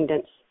an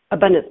abundance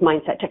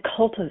mindset, to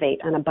cultivate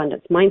an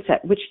abundance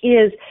mindset, which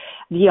is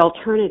the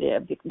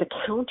alternative, the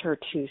counter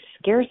to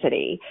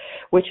scarcity,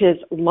 which is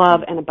love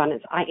and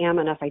abundance. I am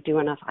enough, I do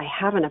enough, I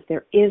have enough,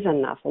 there is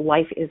enough.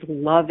 Life is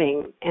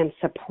loving and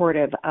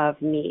supportive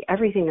of me.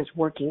 Everything is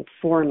working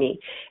for me.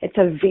 It's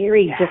a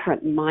very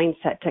different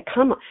mindset to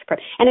come from.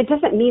 And it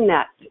doesn't mean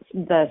that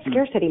the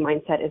scarcity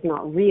mindset is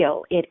not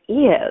real. It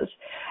is.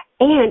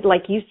 And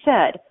like you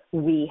said,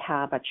 we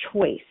have a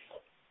choice.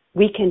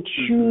 We can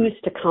choose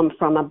to come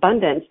from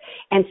abundance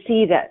and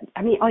see that,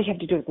 all you have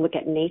to do is look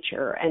at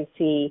nature and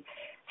see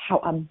how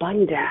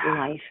abundant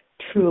life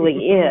truly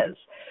is,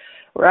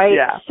 right?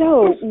 Yeah.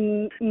 So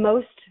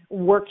most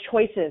work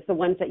choices, the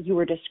ones that you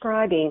were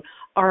describing,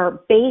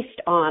 are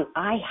based on,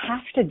 I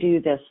have to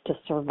do this to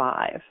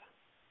survive.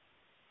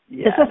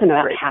 Yeah, this isn't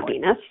about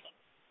happiness,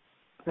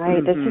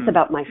 right? This is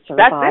about my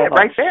survival. That's it,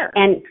 right there.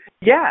 And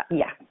yeah.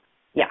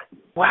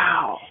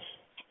 Wow.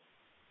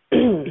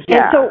 And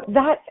so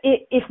that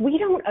if we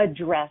don't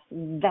address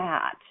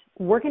that,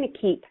 we're going to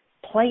keep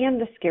playing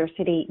the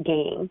scarcity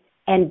game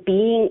and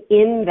being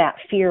in that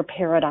fear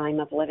paradigm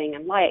of living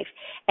in life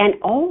and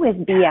always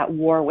be at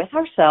war with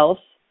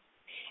ourselves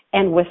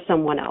and with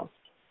someone else.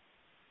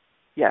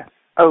 Yes.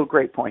 Oh,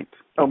 great point.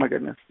 Oh, my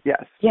goodness.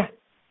 Yes.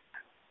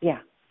 Yeah.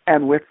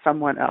 And with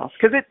someone else.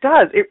 Because it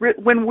does.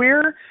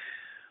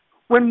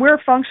 When we're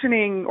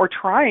functioning or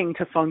trying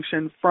to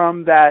function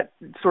from that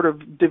sort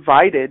of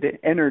divided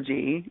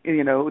energy,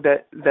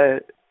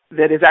 that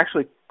is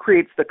actually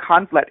creates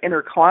that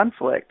inner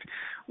conflict,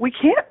 we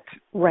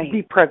can't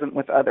be present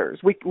with others.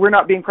 We're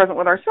not being present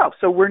with ourselves.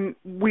 So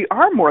we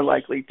are more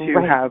likely to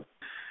have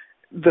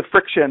the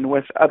friction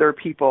with other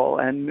people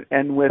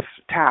and with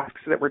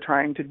tasks that we're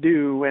trying to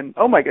do. And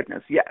oh my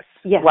goodness, yes.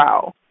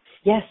 Wow.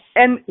 Yes.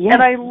 And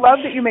I love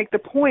that you make the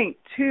point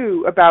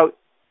too about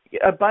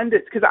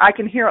abundance, because I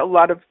can hear a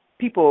lot of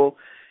people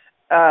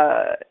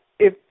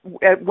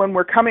when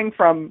we're coming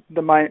from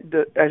the mind,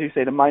 as you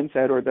say, the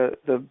mindset or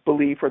the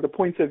belief or the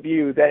points of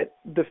view that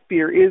the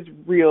fear is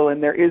real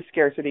and there is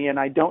scarcity and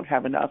I don't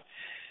have enough.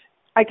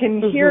 I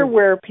can hear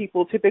where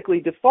people typically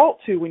default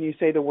to when you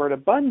say the word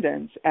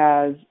abundance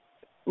as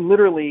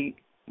literally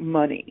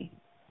money.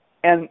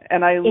 And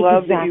I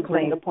love that you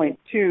bring the point,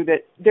 too,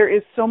 that there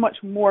is so much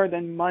more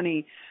than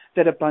money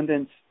that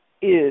abundance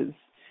is.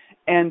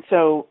 And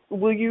so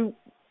will you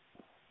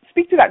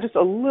speak to that just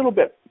a little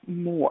bit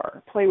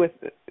more? Play with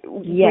it.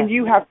 When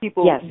you have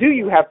people, do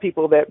you have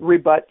people that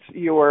rebut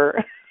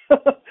your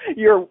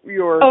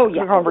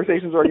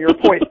conversations or your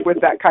points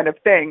with that kind of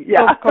thing?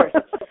 Yeah,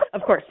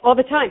 of course, all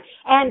the time.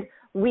 And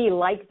we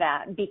like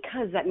that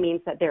because that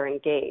means that they're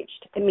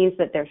engaged. It means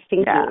that they're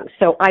thinking. Yeah.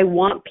 So I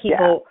want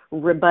people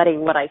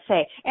rebutting what I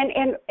say.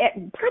 And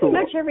pretty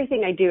much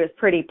everything I do is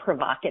pretty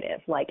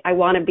provocative. Like I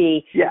want to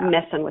be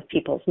messing with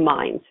people's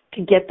minds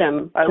to get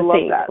them to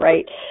think, that.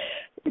 Right?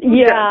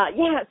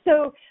 Yeah.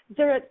 So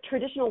the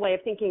traditional way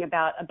of thinking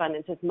about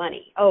abundance is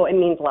money. Oh, it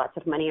means lots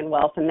of money and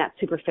wealth, and that's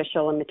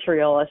superficial and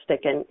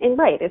materialistic. And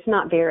right, it's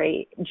not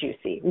very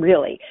juicy,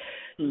 really.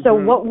 So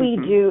what we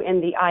do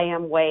in the I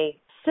Am Way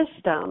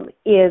system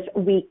is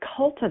we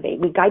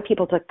guide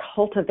people to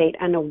cultivate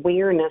an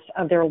awareness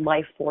of their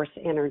life force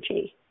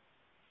energy,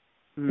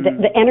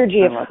 the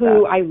energy of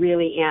who I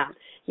really am.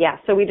 Yeah,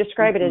 so we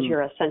describe it as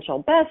your essential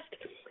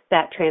best.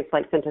 That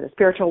translates into the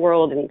spiritual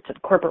world and to the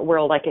corporate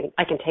world. I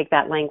can take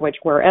that language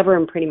wherever,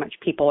 and pretty much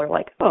people are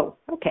like, oh,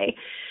 okay.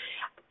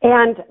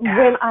 And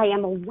when I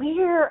am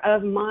aware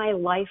of my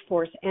life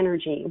force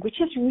energy, which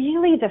is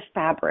really the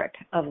fabric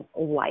of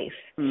life,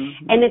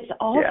 and it's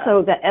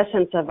also the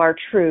essence of our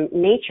true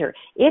nature,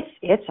 it's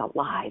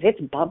alive, it's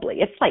bubbly,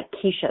 it's like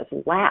Keisha's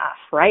laugh,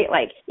 right?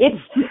 Like it's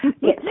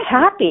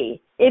happy,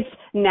 it's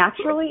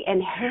naturally,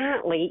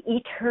 inherently,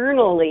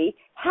 eternally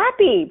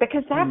happy,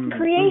 because that's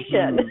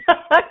creation.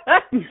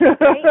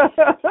 Right?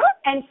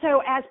 And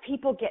so as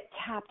people get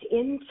tapped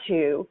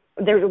into,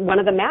 one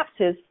of the maps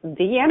is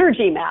the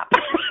energy map.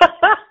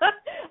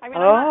 I mean,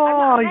 I'm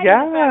not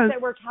the fact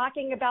that we're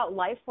talking about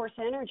life force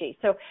energy.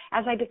 So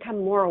as I become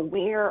more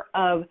aware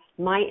of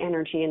my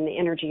energy and the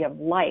energy of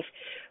life,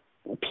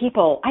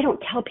 I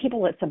don't tell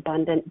people it's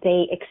abundant.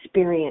 They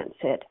experience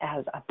it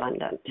as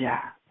abundant. Yeah.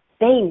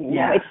 They know.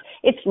 Yeah.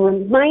 It's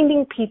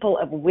reminding people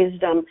of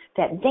wisdom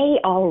that they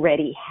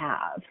already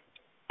have.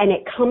 And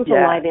it comes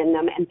alive in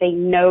them, and they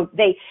know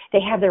they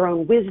have their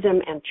own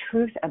wisdom and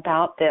truth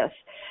about this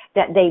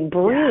that they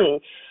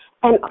bring.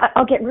 And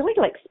I'll get really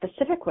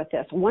specific with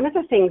this. One of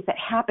the things that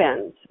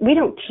happens, we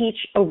don't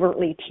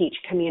overtly teach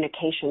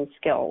communication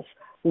skills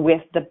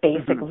with the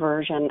basic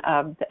version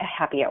of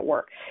Happy at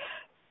Work.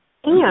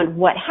 And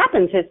what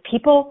happens is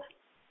people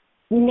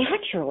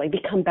naturally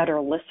become better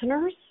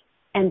listeners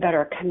and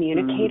better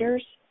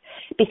communicators,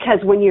 because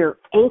when you're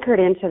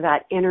anchored into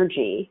that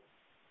energy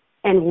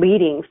and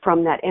leading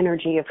from that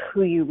energy of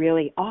who you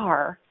really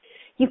are,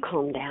 you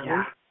calm down.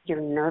 Yeah. Your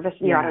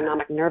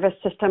autonomic nervous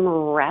system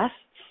rests.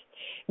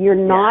 You're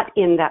not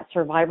in that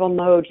survival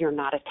mode. You're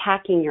not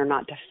attacking. You're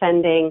not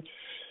defending.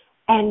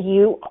 And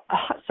you,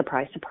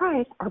 surprise,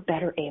 surprise, are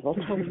better able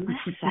to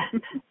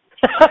listen.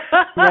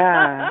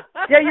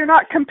 You're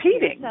not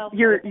competing.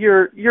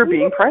 You're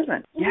being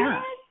present.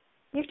 Yeah.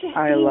 You're just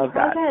I being love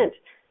present.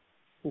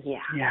 That.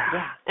 Yeah.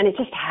 And it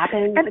just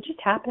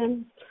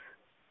happens.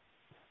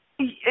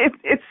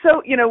 It's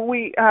so,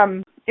 we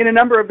in a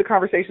number of the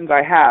conversations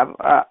I have,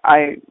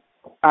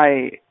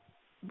 I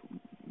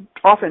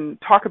often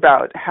talk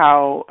about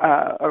how,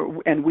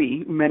 and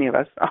many of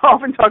us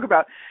often talk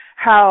about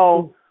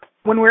how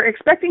when we're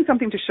expecting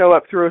something to show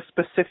up through a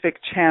specific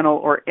channel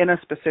or in a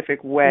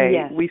specific way,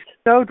 we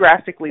so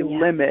drastically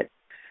limit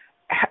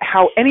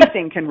how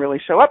anything can really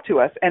show up to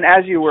us. And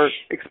as you were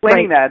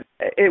explaining that,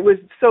 it was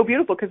so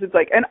beautiful, because it's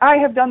like, and I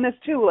have done this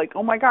too, like,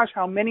 oh my gosh,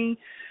 how many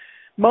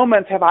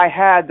moments have I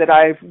had that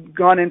I've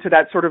gone into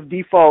that sort of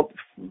default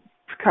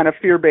kind of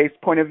fear-based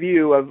point of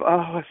view of,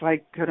 oh, if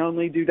I could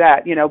only do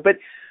that, but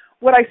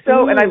what I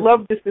and I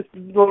love this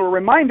little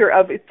reminder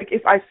of, it's like,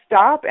 if I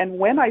stop, and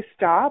when I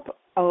stop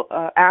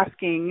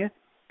asking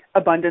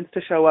abundance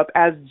to show up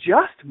as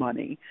just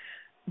money,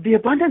 the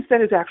abundance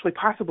that is actually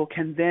possible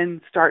can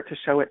then start to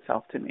show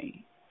itself to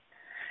me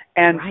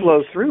and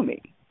flow through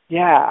me.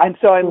 Yeah. And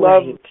so I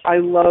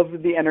love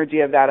the energy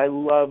of that. I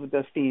love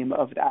the theme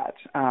of that.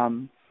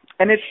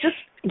 And it's just,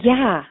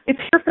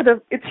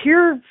 it's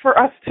here for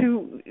us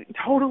to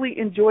totally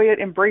enjoy it,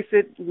 embrace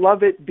it,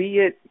 love it, be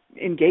it,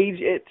 engage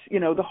it,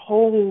 the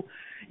whole,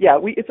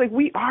 it's like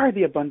we are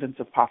the abundance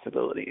of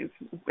possibilities.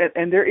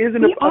 And there is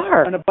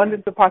an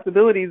abundance of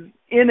possibilities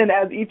in and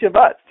as each of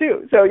us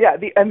too. So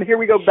and here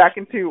we go back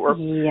into,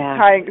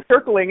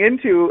 circling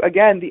into,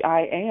 again, the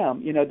I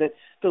am, the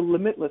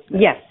limitlessness.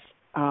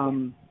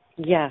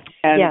 Yes.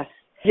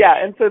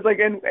 Yeah, and so it's like,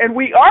 and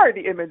we are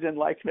the image and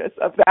likeness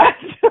of that.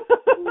 So.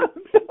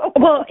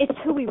 Well, it's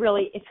who we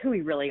really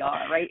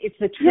are, right? It's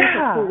the truth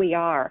of who we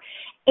are.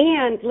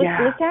 And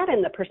let's add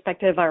in the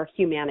perspective of our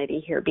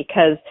humanity here,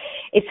 because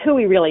it's who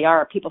we really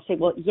are. People say,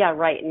 well, yeah,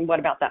 right, and what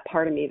about that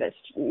part of me that's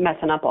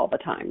messing up all the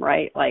time,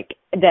 right? Like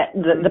that,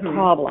 the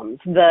problems,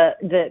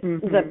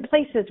 the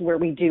places where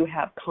we do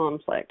have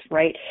conflict,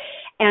 right?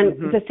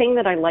 And the thing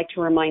that I like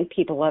to remind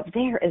people of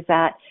there is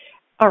that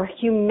our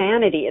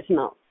humanity is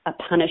not a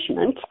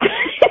punishment.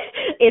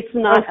 It's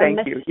not a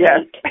mistake.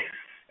 Yes.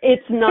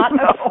 It's not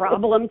a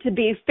problem to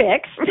be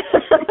fixed.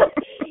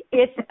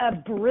 It's a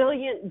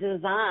brilliant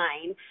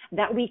design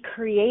that we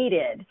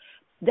created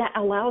that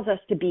allows us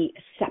to be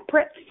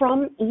separate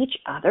from each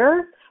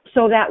other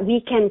so that we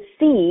can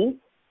see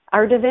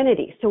our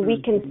divinity, so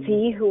we can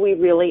see who we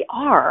really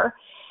are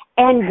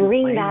and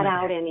bring that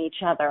out in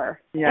each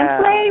other.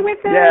 And play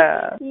with it.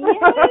 Yeah.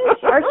 Yes.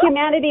 Our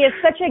humanity is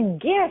such a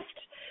gift.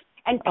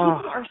 And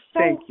people are so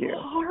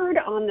hard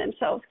on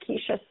themselves,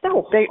 Keisha,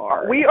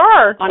 hard. We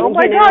are. Oh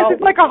my gosh,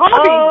 it's like a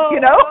hobby,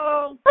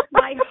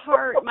 my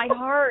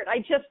heart.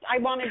 I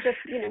want to just,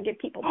 give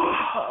people big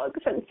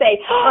hugs and say,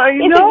 isn't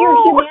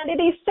your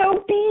humanity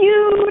so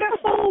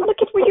beautiful?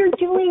 Look at what you're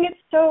doing. It's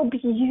so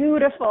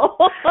beautiful.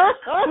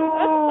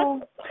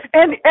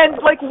 And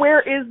like,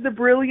 where is the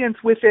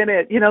brilliance within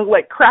it?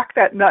 Like crack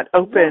that nut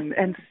open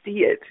and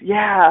see it.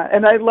 Yeah.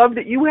 And I love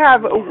that you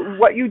have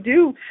what you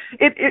do.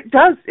 It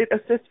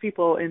assists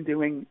people in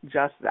doing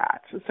just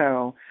that.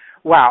 So,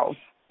 wow.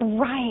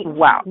 Right.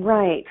 Wow.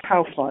 Right.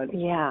 How fun.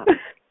 Yeah.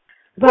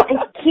 Well, and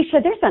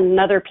Keisha, there's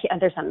another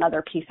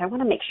piece I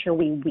want to make sure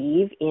we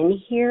weave in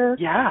here.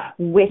 Yeah.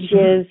 Which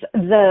is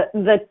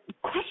the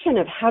question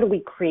of how do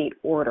we create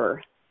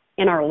order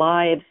in our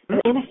lives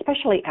and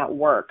especially at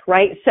work,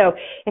 right? So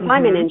if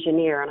I'm an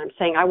engineer and I'm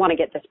saying I want to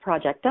get this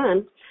project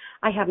done,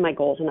 I have my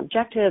goals and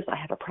objectives. I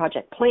have a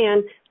project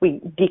plan. We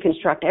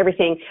deconstruct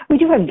everything. We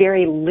do a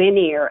very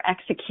linear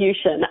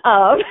execution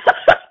of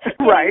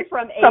right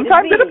from A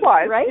Sometimes to Z, it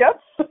applies, right?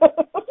 Yep.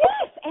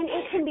 Yes, and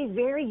it can be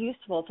very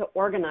useful to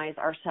organize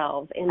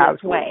ourselves in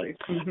this way.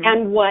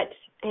 And what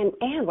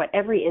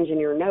every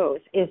engineer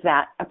knows is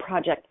that a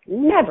project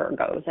never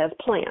goes as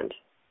planned.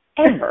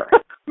 Ever.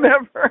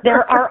 Never.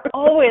 There are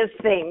always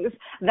things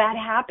that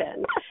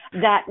happen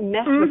that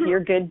mess with your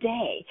good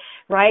day,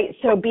 right?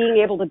 So being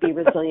able to be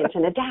resilient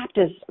and adapt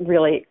is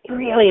really,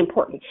 really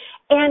important.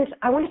 And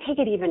I want to take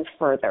it even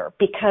further,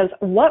 because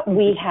what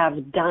we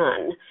have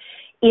done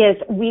is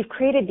we've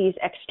created these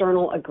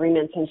external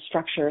agreements and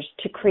structures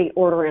to create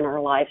order in our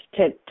lives,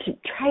 to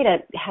try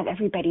to have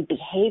everybody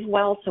behave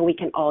well so we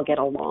can all get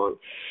along.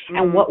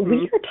 And what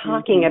we are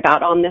talking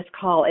about on this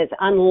call is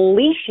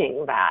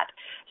unleashing that,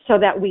 so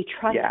that we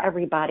trust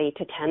everybody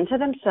to tend to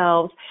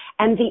themselves,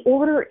 and the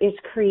order is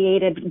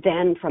created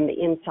then from the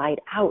inside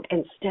out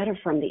instead of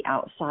from the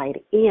outside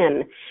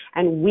in,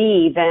 and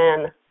we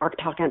then are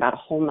talking about a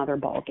whole nother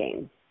ball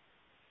game.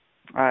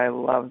 I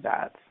love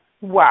that.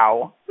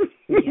 Wow.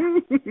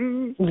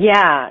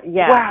 Yeah.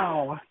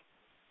 Wow.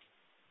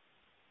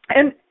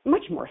 And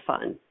much more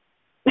fun.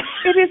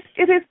 It is.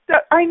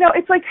 I know.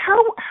 It's like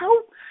how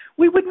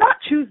we would not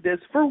choose this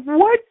for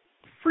what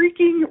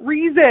freaking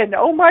reason?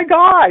 Oh my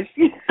gosh.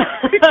 Let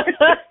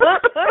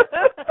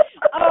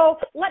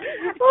me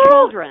have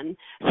children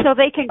so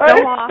they can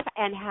go off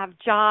and have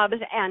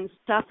jobs and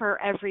suffer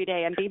every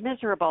day and be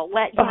miserable.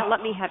 Let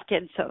me have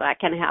kids so that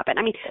can happen.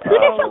 I mean, who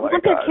doesn't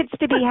want their kids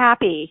to be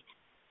happy?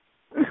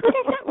 Who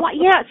doesn't want?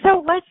 Yeah,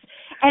 so let's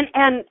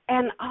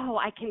and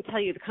I can tell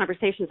you the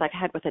conversations I've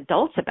had with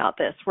adults about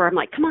this, where I'm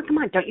like, come on,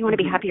 don't you want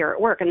to be happier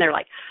at work? And they're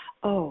like,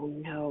 oh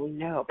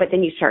no. But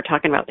then you start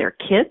talking about their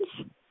kids.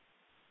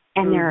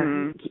 And they're,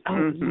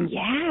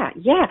 yeah.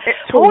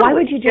 Well, why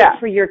would you do it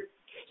for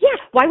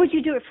why would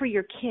you do it for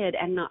your kid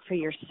and not for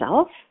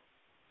yourself?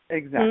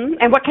 Exactly.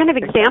 And what kind of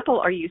example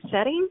are you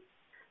setting?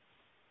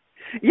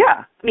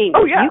 Yeah. I mean,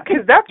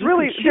 because that's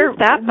really, they're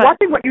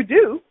watching what you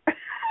do.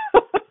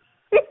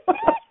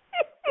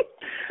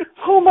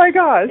 Oh my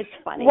gosh.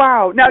 It's funny.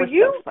 Wow. Now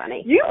you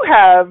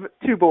have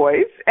two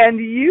boys and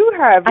you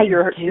have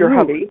your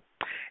hubby.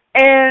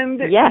 And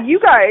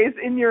you guys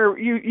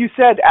you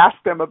said ask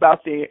them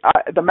about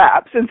the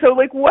maps. And so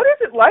like what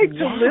is it like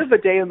to live a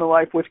day in the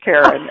life with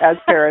Karen as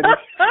Karen's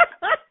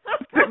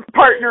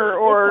partner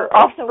or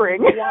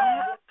offspring?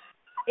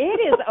 It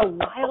is a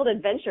wild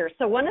adventure.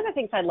 So one of the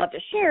things I'd love to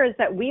share is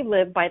that we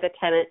live by the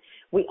tenet,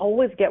 we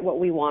always get what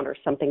we want or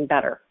something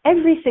better.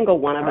 Every single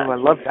one of us. Oh, I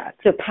love that.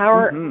 So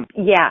power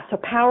so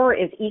power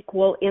is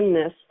equal in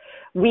this.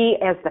 We,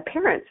 as the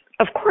parents,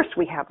 of course,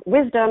 we have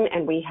wisdom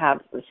and we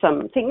have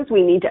some things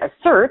we need to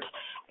assert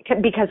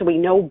because we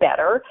know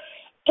better.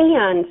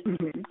 And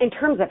in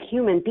terms of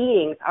human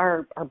beings,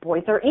 our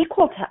boys are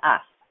equal to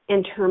us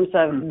in terms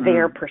of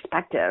their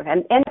perspective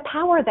and the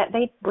power that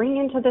they bring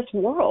into this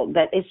world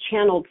that is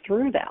channeled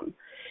through them.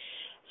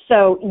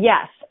 So,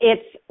 yes,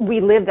 we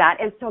live that.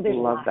 And so there's a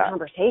lot of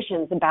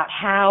conversations about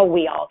how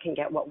we all can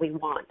get what we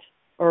want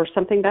or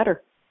something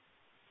better.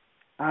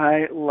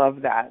 I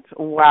love that.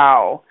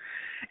 Wow.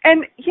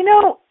 And, you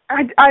know,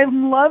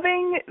 I'm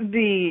loving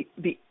the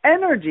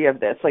energy of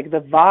this, like the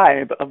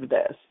vibe of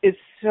this is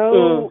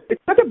so,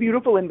 it's such a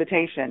beautiful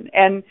invitation.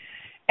 And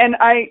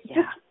I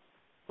just,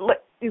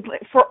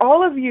 for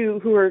all of you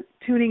who are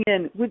tuning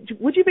in,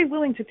 would you be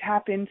willing to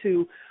tap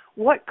into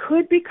what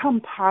could become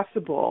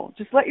possible?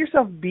 Just let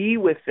yourself be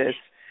with this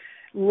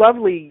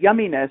lovely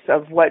yumminess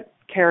of what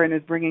Karen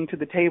is bringing to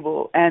the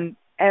table. And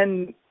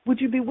would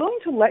you be willing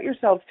to let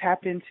yourselves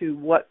tap into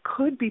what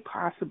could be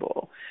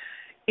possible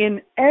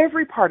in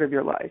every part of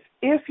your life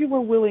if you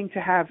were willing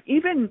to have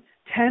even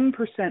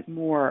 10%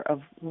 more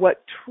of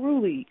what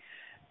truly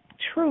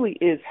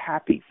is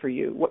happy for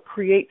you, what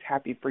creates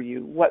happy for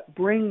you, what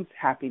brings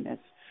happiness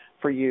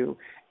for you,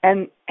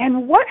 and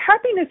what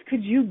happiness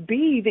could you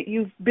be that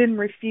you've been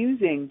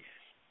refusing?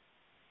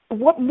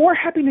 What more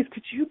happiness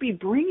could you be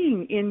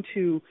bringing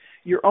into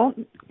your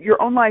own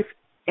life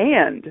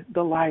and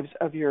the lives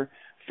of your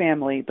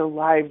family, the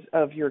lives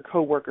of your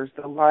coworkers,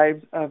 the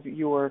lives of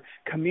your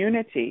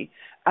community?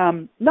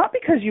 Not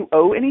because you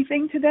owe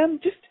anything to them,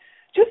 just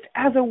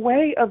as a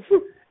way of,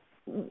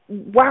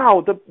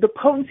 wow, the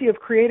potency of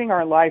creating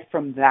our life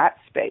from that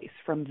space,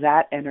 from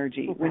that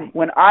energy. Okay.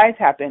 When I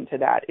tap into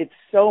that, it's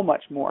so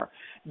much more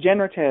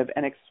generative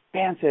and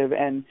expansive,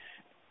 and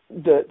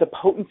the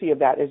potency of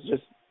that is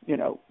just, you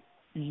know,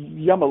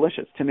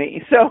 yummalicious to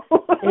me. So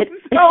yeah,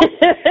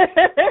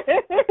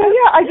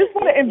 I just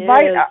want to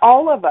invite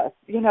all of us,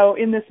 you know,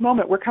 in this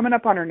moment. We're coming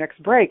up on our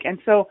next break. And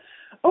so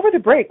over the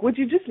break, would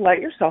you just let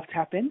yourself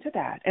tap into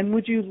that? And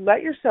would you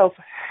let yourself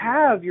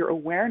have your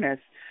awareness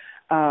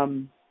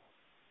of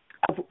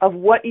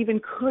what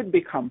even could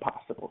become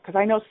possible? Because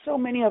I know so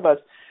many of us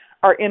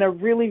are in a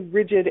really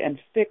rigid and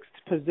fixed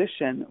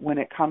position when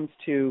it comes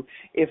to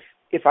if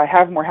I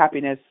have more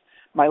happiness,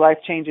 my life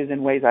changes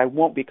in ways I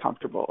won't be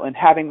comfortable, and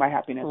having my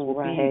happiness will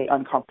be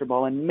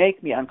uncomfortable and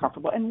make me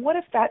uncomfortable. And what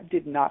if that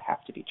did not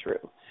have to be true?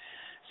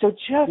 So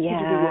just would you be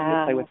willing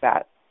to play with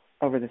that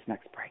over this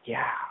next break?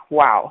 Yeah.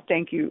 Wow.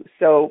 Thank you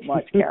so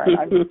much, Karen.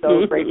 I'm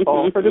so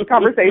grateful for this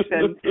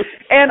conversation.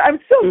 And I'm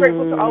so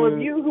grateful to all of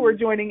you who are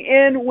joining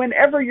in.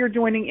 Whenever you're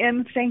joining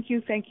in, thank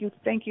you, thank you,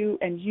 thank you.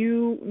 And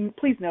you,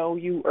 please know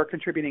you are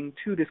contributing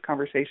to this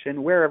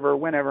conversation wherever,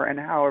 whenever, and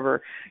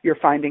however you're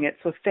finding it.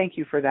 So thank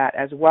you for that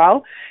as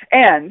well.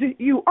 And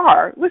you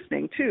are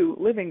listening to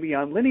Living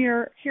Beyond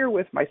Linear here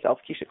with myself,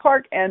 Keisha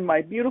Clark, and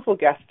my beautiful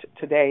guest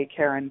today,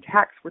 Karen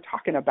Tax. We're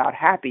talking about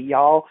happy,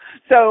 y'all.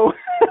 So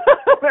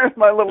there's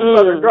my little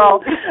southern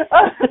drawl.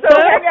 So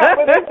hang out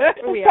with us,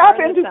 tap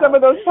into some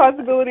of those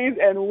possibilities,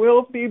 and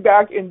we'll be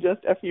back in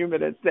just a few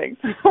minutes. Thanks.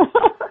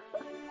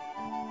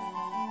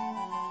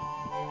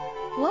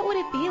 What would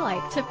it be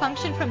like to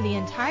function from the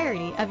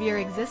entirety of your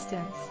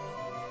existence?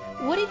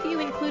 What if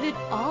you included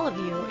all of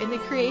you in the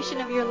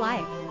creation of your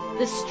life,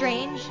 the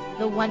strange,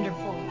 the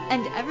wonderful,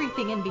 and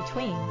everything in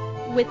between,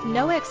 with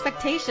no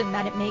expectation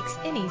that it makes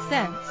any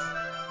sense?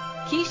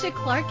 Keisha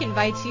Clark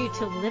invites you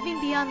to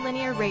Living Beyond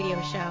Linear radio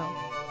show,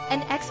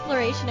 an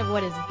exploration of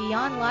what is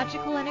beyond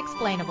logical and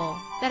explainable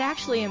that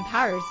actually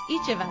empowers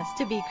each of us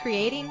to be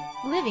creating,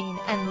 living,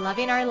 and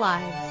loving our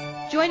lives.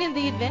 Join in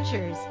the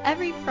adventures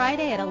every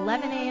Friday at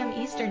 11 a.m.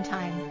 Eastern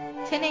Time,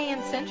 10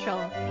 a.m.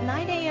 Central,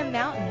 9 a.m.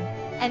 Mountain,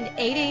 and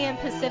 8 a.m.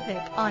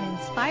 Pacific on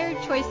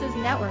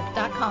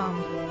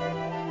InspiredChoicesNetwork.com.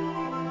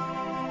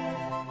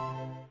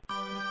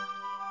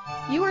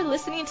 You are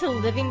listening to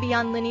Living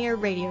Beyond Linear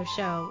radio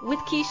show with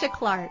Keisha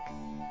Clark.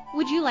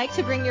 Would you like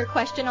to bring your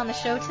question on the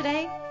show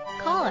today?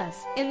 Call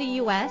us in the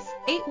U.S.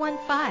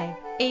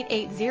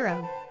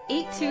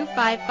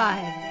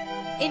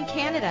 815-880-8255. In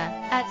Canada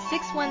at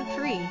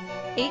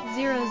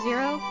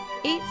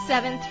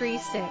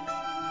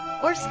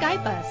 613-800-8736. Or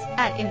Skype us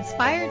at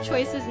Inspired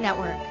Choices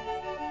Network.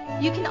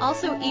 You can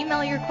also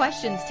email your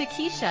questions to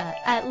Keisha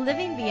at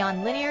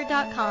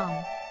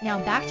livingbeyondlinear.com. Now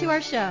back to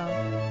our show.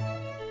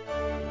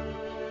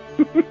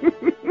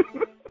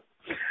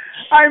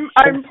 I'm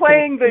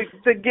playing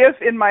the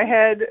GIF in my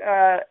head,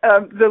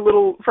 the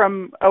little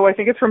from, I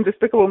think it's from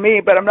Despicable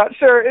Me, but I'm not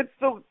sure. It's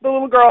the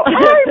little girl.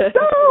 I'm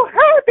so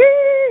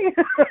happy.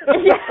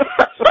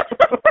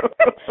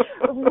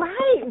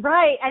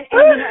 Right. And you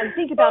know, and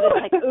think about it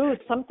like, ooh,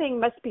 something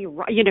must be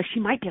right. You know, she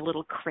might be a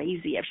little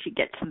crazy if she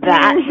gets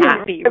that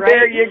happy, right?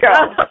 There you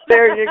go.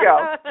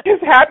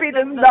 Because happy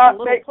does not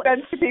make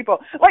sense to people.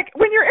 Like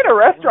when you're in a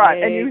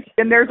restaurant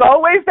and there's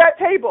always that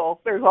table.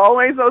 There's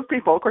always those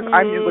people. Of course,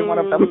 I'm usually one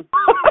of them.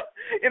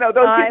 You know,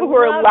 those people who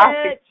are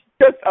laughing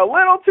just a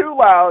little too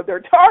loud.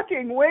 They're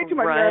talking way too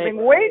much. They're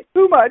having way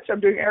too much, I'm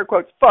doing air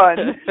quotes, fun.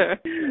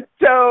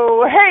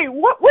 So, hey,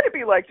 what would it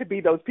be like to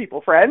be those people,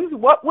 friends?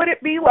 What would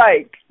it be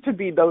like to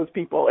be those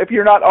people if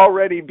you're not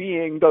already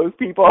being those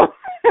people?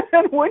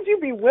 And would you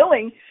be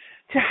willing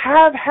to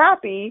have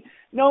happy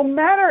no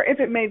matter if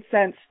it made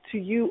sense to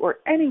you or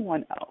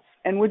anyone else?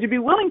 And would you be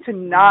willing to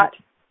not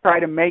try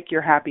to make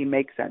your happy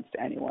make sense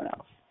to anyone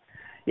else?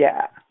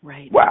 Yeah.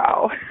 Right.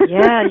 Wow.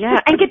 Yeah.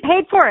 And get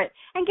paid for it.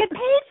 Oh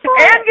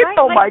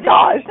my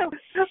gosh.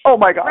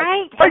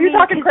 Right. Are you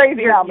talking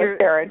crazy now, Miss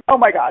Karen? Oh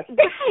my gosh.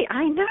 Hey,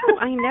 I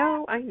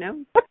know.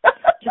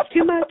 Just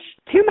too much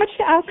to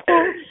ask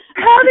for.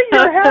 Having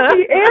you're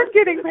happy and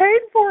getting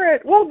paid for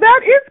it. Well,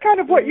 that is kind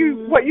of what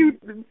you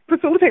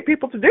facilitate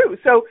people to do.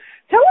 So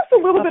tell us a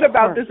little bit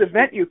about this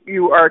event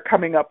you are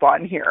coming up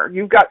on here.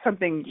 You've got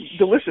something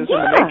delicious in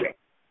the making.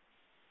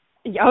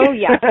 Oh,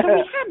 yeah. So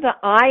we have the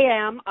I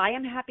Am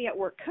Happy at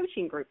Work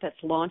coaching group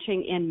that's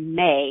launching in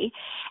May.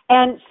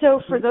 And so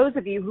for those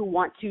of you who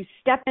want to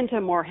step into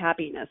more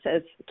happiness,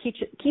 as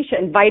Keisha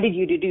invited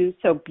you to do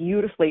so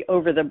beautifully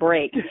over the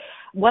break,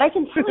 what I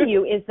can tell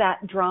you is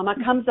that drama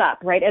comes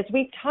up, right? As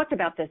we've talked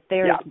about this,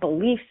 there's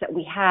beliefs that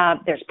we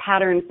have, there's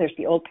patterns, there's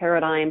the old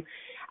paradigm.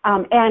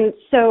 And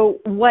so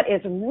what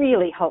is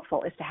really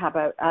helpful is to have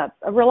a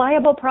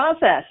reliable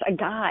process, a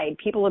guide.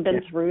 People have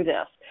been through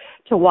this,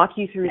 to walk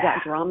you through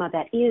that drama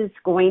that is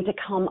going to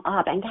come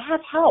up, and to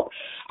have help,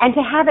 and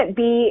to have it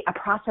be a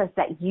process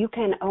that you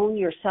can own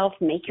yourself,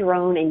 make your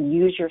own, and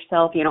use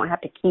yourself. You don't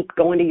have to keep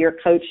going to your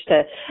coach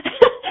to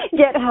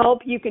get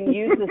help. You can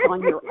use this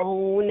on your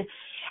own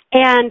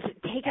and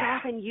take it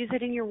off and use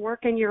it in your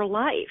work and your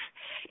life.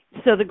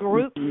 So the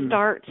group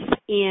starts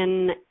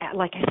in,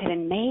 like I said,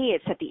 in May.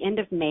 It's at the end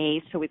of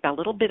May, so we've got a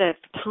little bit of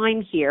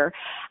time here.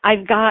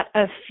 I've got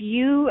a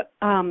few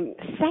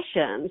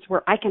sessions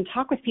where I can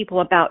talk with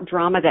people about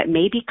drama that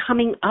may be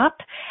coming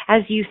up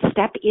as you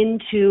step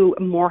into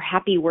more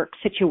happy work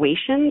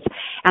situations,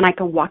 and I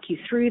can walk you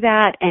through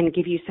that and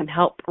give you some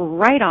help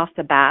right off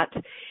the bat.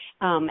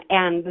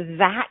 And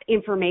that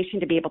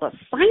information to be able to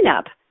sign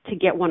up to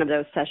get one of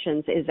those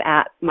sessions is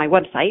at my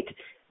website,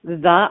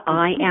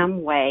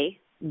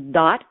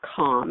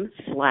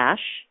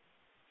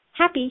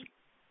 theiamway.com/happy.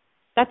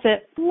 That's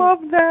it.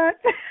 Love that.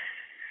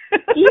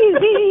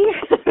 Easy.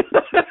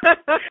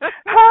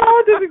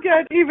 How does it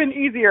get even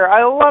easier?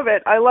 I love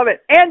it. I love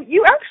it. And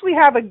you actually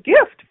have a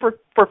gift for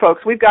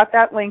folks. We've got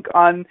that link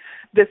on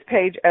this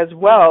page as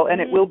well, and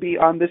it will be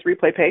on this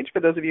replay page for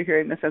those of you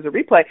hearing this as a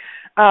replay.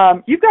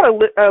 You've got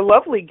a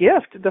lovely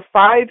gift, the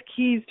 5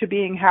 Keys to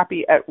Being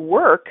Happy at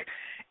Work,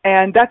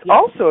 and that's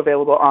also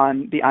available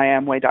on the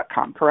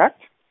iamway.com,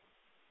 correct?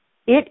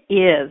 It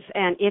is,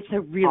 and it's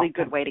a really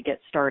good way to get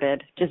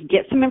started. Just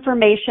get some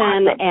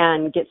information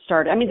and get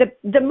started. I mean,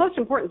 the most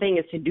important thing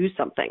is to do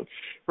something,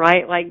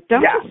 right? Like,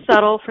 don't just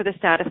settle for the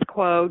status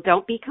quo.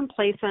 Don't be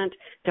complacent.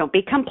 Don't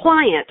be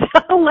compliant.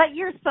 Let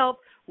yourself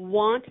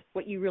want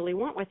what you really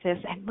want with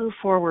this and move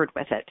forward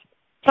with it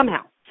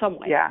somehow, some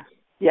way.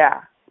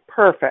 Yeah.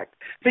 Perfect.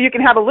 So you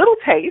can have a little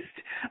taste,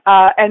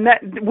 and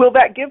will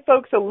that give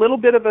folks a little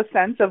bit of a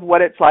sense of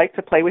what it's like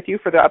to play with you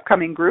for the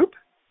upcoming group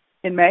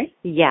in May?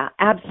 Yeah,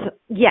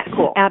 yes,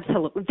 cool.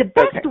 Absolutely. The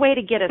best way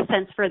to get a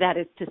sense for that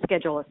is to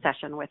schedule a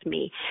session with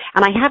me.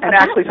 And I have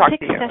about 6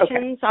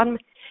 sessions on.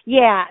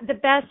 Yeah, the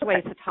best way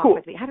is to talk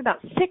with me. I have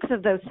about 6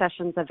 of those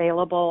sessions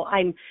available.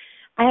 I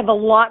have a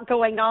lot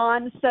going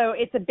on, so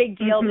it's a big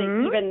deal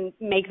to even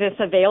make this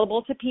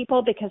available to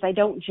people because I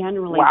don't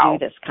generally do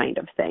this kind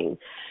of thing.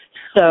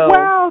 So,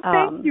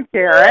 thank you,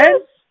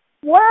 Karen.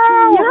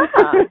 Wow.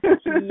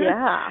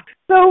 Yeah.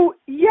 So,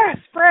 yes,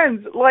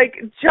 friends,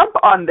 jump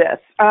on this.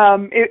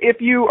 If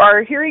you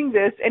are hearing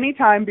this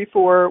anytime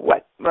before,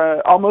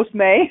 almost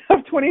May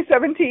of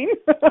 2017?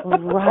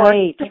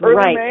 Right.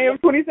 Early May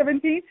of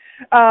 2017?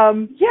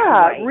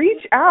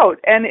 Reach out.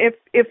 And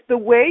if the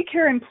way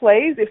Karen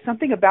plays, if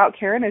something about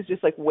Karen is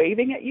just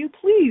waving at you,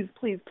 please,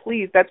 please,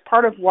 please. That's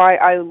part of why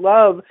I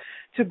love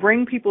to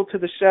bring people to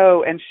the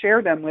show and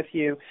share them with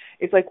you.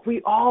 It's we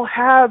all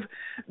have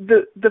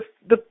the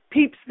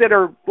peeps that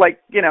are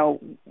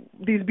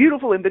these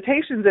beautiful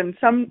invitations, and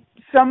some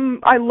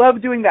I love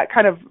doing that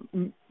kind of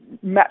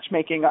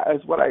matchmaking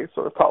is what I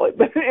sort of call it,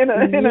 but in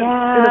a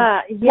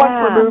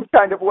once removed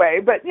kind of way.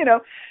 But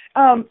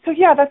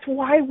that's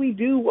why we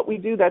do what we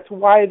do. That's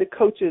why the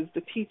coaches,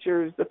 the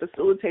teachers, the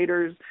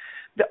facilitators,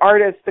 the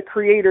artists, the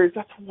creators,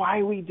 that's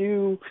why we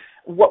do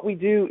what we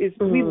do, is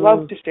we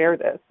love to share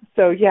this.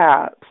 So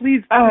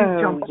please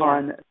jump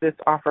on this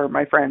offer,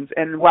 my friends.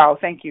 And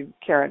thank you,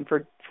 Karen,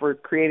 for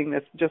creating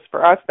this just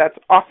for us. That's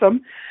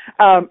awesome.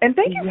 And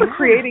thank you for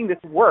creating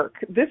this work.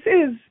 This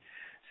is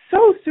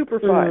so super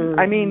fun.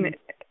 I mean,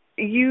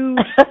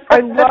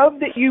 I love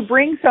that you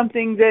bring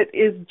something that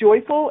is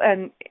joyful,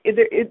 and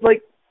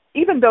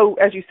even though,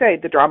 as you say,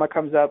 the drama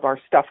comes up, our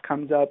stuff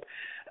comes up,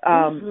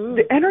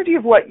 the energy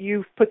of what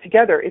you've put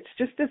together, it's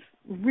just this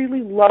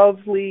really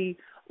lovely,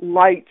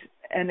 light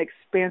and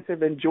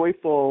expansive and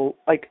joyful,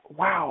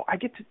 wow, I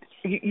get to,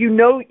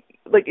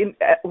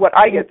 what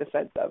I get the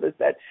sense of is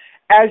that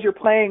as you're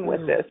playing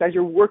with this, as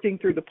you're working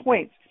through the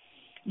points,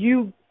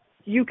 you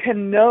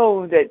can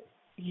know that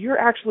you're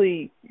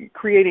actually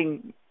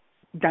creating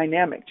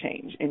dynamic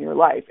change in your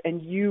life,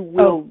 and you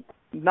will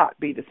not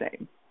be the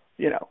same,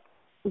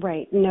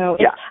 Right. No,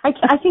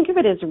 I think of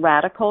it as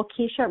radical,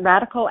 Keisha.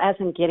 Radical as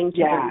in getting to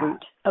the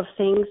root of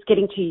things,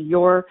 getting to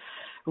your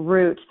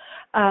root.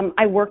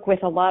 I work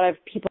with a lot of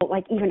people,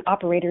 even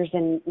operators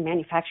in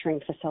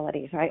manufacturing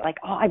facilities, right?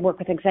 I work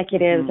with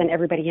executives and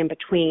everybody in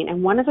between.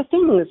 And one of the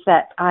things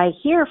that I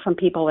hear from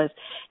people is,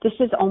 this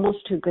is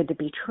almost too good to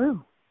be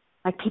true.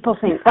 People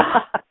think,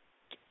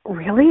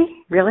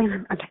 really?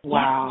 I'm like,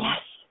 wow. Yes.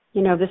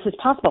 This is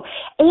possible.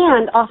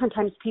 And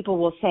oftentimes people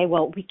will say,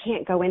 well, we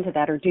can't go into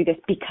that or do this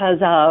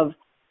because of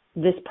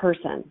this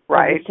person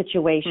or this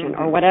situation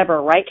or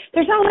whatever, right?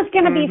 There's always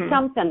going to be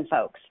something,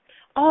 folks.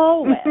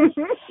 Always.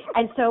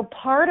 And so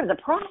part of the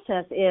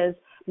process is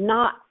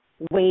not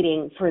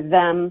waiting for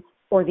them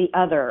or the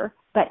other,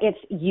 but it's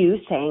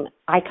you saying,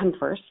 I come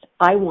first,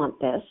 I want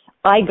this,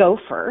 I go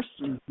first,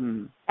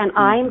 and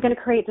I'm going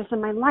to create this in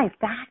my life.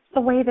 That's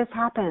the way this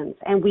happens.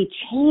 And we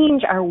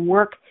change our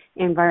work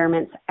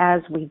environments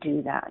as we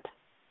do that.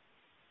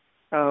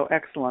 Oh,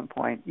 excellent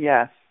point.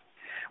 Yes.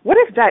 What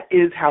if that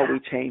is how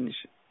we change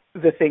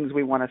the things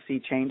we want to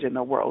see change in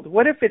the world?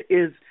 What if it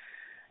is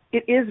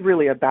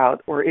really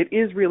about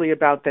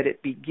that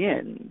it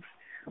begins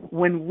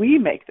when we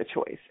make the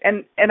choice?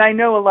 And I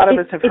know a lot of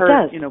us have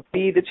heard,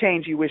 be the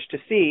change you wish to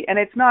see. And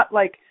it's not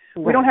like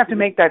we don't have to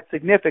make that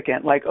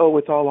significant, like, oh,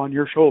 it's all on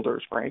your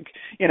shoulders, Frank,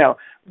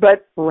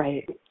 but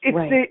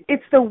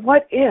it's the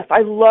what if.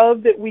 I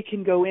love that we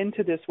can go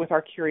into this with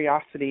our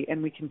curiosity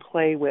and we can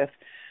play with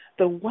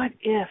the what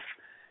if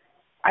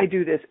I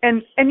do this.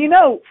 And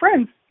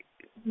friends,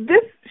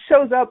 this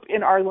shows up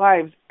in our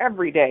lives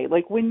every day.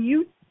 Like when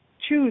you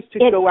choose to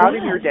go out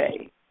in your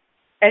day.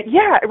 And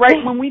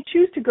when we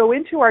choose to go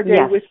into our day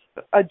with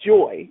a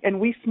joy and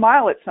we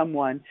smile at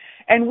someone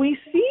and we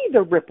see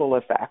the ripple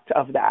effect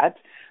of that,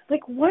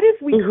 like what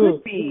if we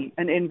could be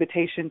an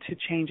invitation to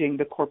changing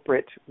the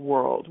corporate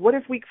world? What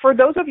if we, for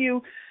those of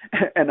you,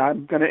 and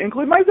I'm going to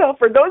include myself,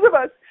 for those of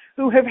us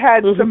who have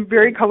had some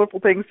very colorful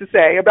things to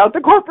say about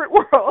the corporate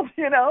world,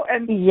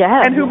 and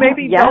who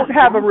maybe don't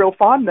have a real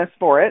fondness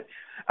for it,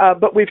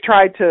 but we've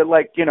tried to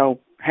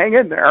hang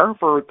in there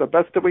for the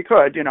best that we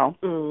could,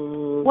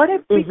 What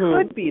if we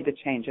could be the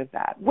change of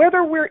that?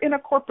 Whether we're in a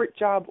corporate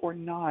job or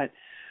not,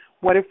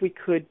 what if we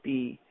could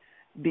be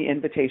the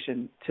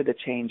invitation to the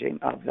changing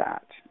of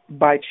that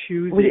by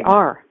choosing we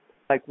are.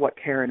 Like what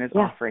Karen is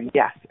offering?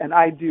 Yes, and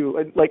I do.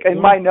 Like in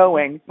my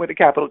knowing with a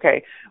capital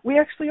K, we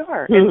actually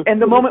are.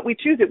 And the moment we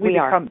choose it, we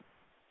become.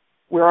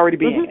 We're already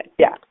being it.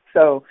 Yeah.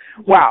 So,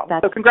 wow.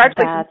 So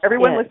congratulations,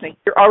 everyone listening.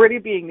 You're already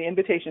being the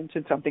invitation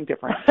to something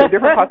different, to a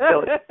different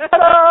possibility.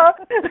 Ta-da!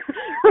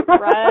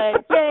 Right.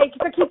 Yay.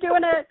 So keep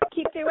doing it.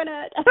 Keep doing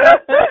it.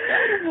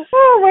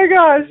 Oh, my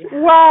gosh.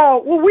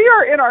 Wow. Well, we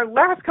are in our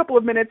last couple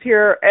of minutes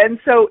here. And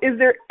so is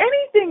there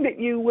anything that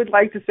you would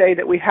like to say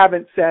that we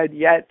haven't said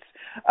yet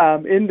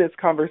in this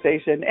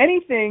conversation?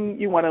 Anything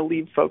you want to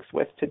leave folks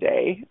with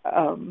today?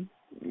 I'm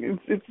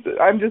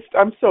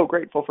so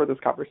grateful for this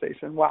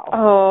conversation. Wow.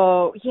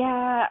 Oh,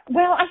 yeah.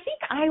 Well, I think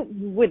I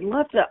would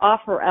love to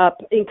offer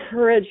up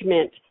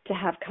encouragement to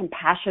have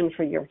compassion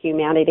for your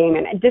humanity.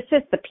 And this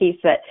is the piece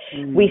that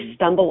we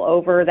stumble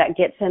over that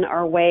gets in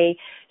our way.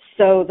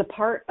 So the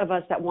part of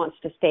us that wants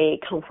to stay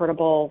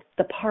comfortable,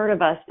 the part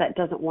of us that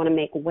doesn't want to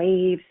make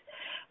waves,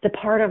 the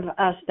part of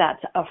us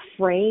that's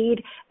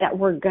afraid that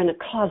we're going to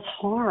cause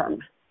harm.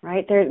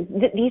 Right?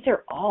 These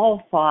are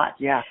all thoughts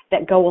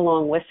that go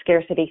along with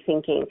scarcity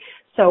thinking.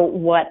 So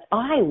what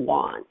I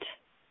want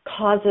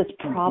causes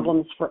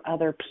problems for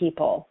other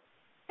people.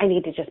 I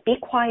need to just be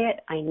quiet.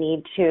 I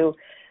need to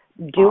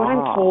do what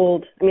I'm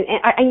told.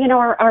 I mean,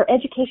 our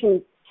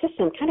education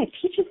system kind of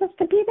teaches us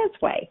to be this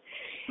way.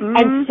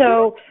 And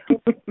so,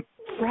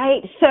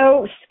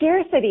 so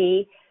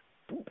scarcity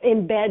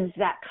embeds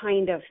that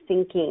kind of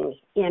thinking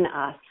in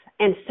us.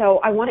 And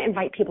so I want to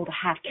invite people to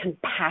have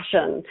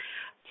compassion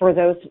for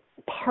those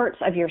parts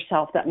of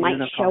yourself that might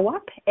show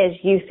up as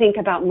you think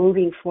about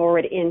moving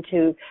forward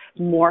into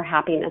more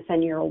happiness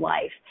in your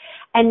life.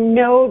 And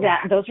know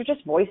that those are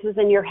just voices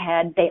in your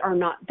head. They are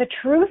not the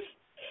truth.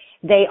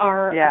 They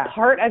are a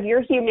part of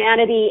your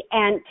humanity,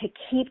 and to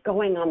keep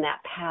going on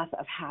that path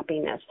of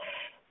happiness.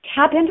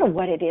 Tap into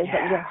what it is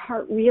that your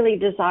heart really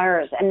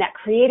desires and that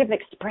creative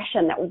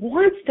expression that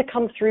wants to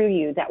come through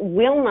you that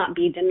will not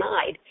be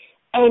denied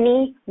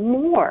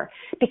anymore,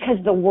 because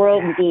the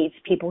world needs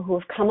people who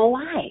have come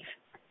alive,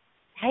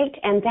 right?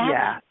 And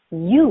that's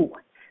you.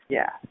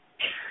 Yeah.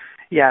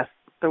 Yes,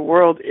 the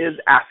world is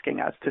asking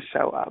us to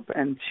show up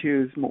and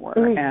choose more.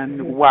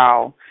 And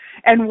wow.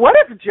 And what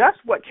if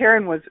just what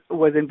Karen was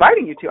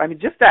inviting you to? I mean,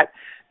 just the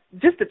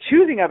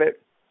choosing of it,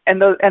 and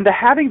the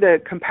having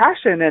the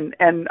compassion.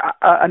 And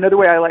another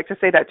way I like to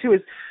say that too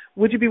is,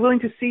 would you be willing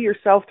to see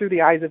yourself through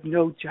the eyes of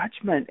no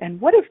judgment? And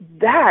what if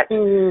that?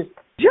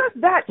 Just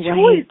that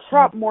choice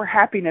brought more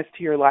happiness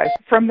to your life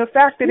from the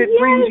fact that it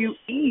brings you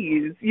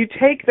ease. You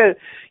take the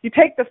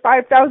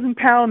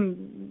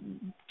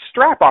 5,000-pound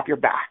strap off your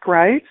back,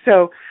 right?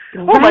 So,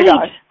 oh my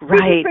gosh, this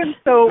has been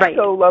so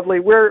lovely.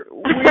 We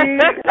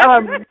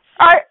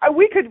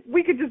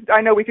could just,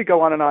 I know we could go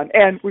on,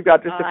 and we've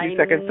got just a few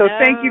seconds. So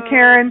thank you,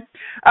 Karen.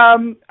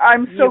 I'm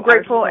so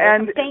grateful.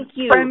 And thank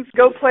you. Friends,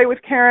 go play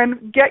with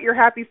Karen. Get your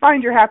happy,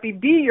 find your happy,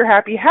 be your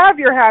happy, have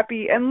your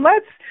happy, and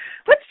let's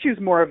choose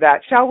more of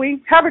that, shall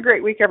we? Have a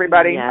great week,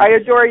 everybody. Yes. I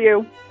adore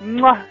you.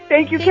 Mwah.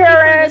 Thank you,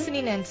 Karen. Thank you for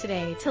listening in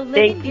today to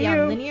Living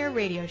Beyond Linear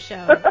Radio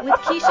Show with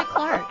Keisha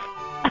Clark.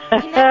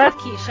 Connect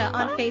with Keisha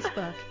on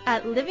Facebook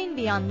at Living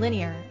Beyond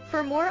Linear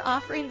for more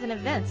offerings and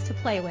events to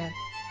play with.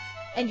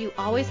 And you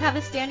always have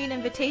a standing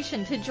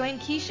invitation to join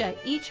Keisha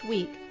each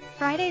week,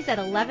 Fridays at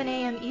 11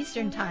 a.m.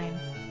 Eastern Time,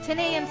 10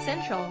 a.m.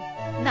 Central,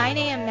 9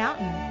 a.m.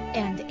 Mountain,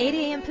 and 8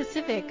 a.m.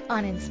 Pacific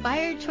on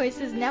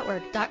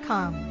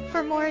InspiredChoicesNetwork.com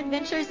for more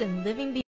adventures in living beyond.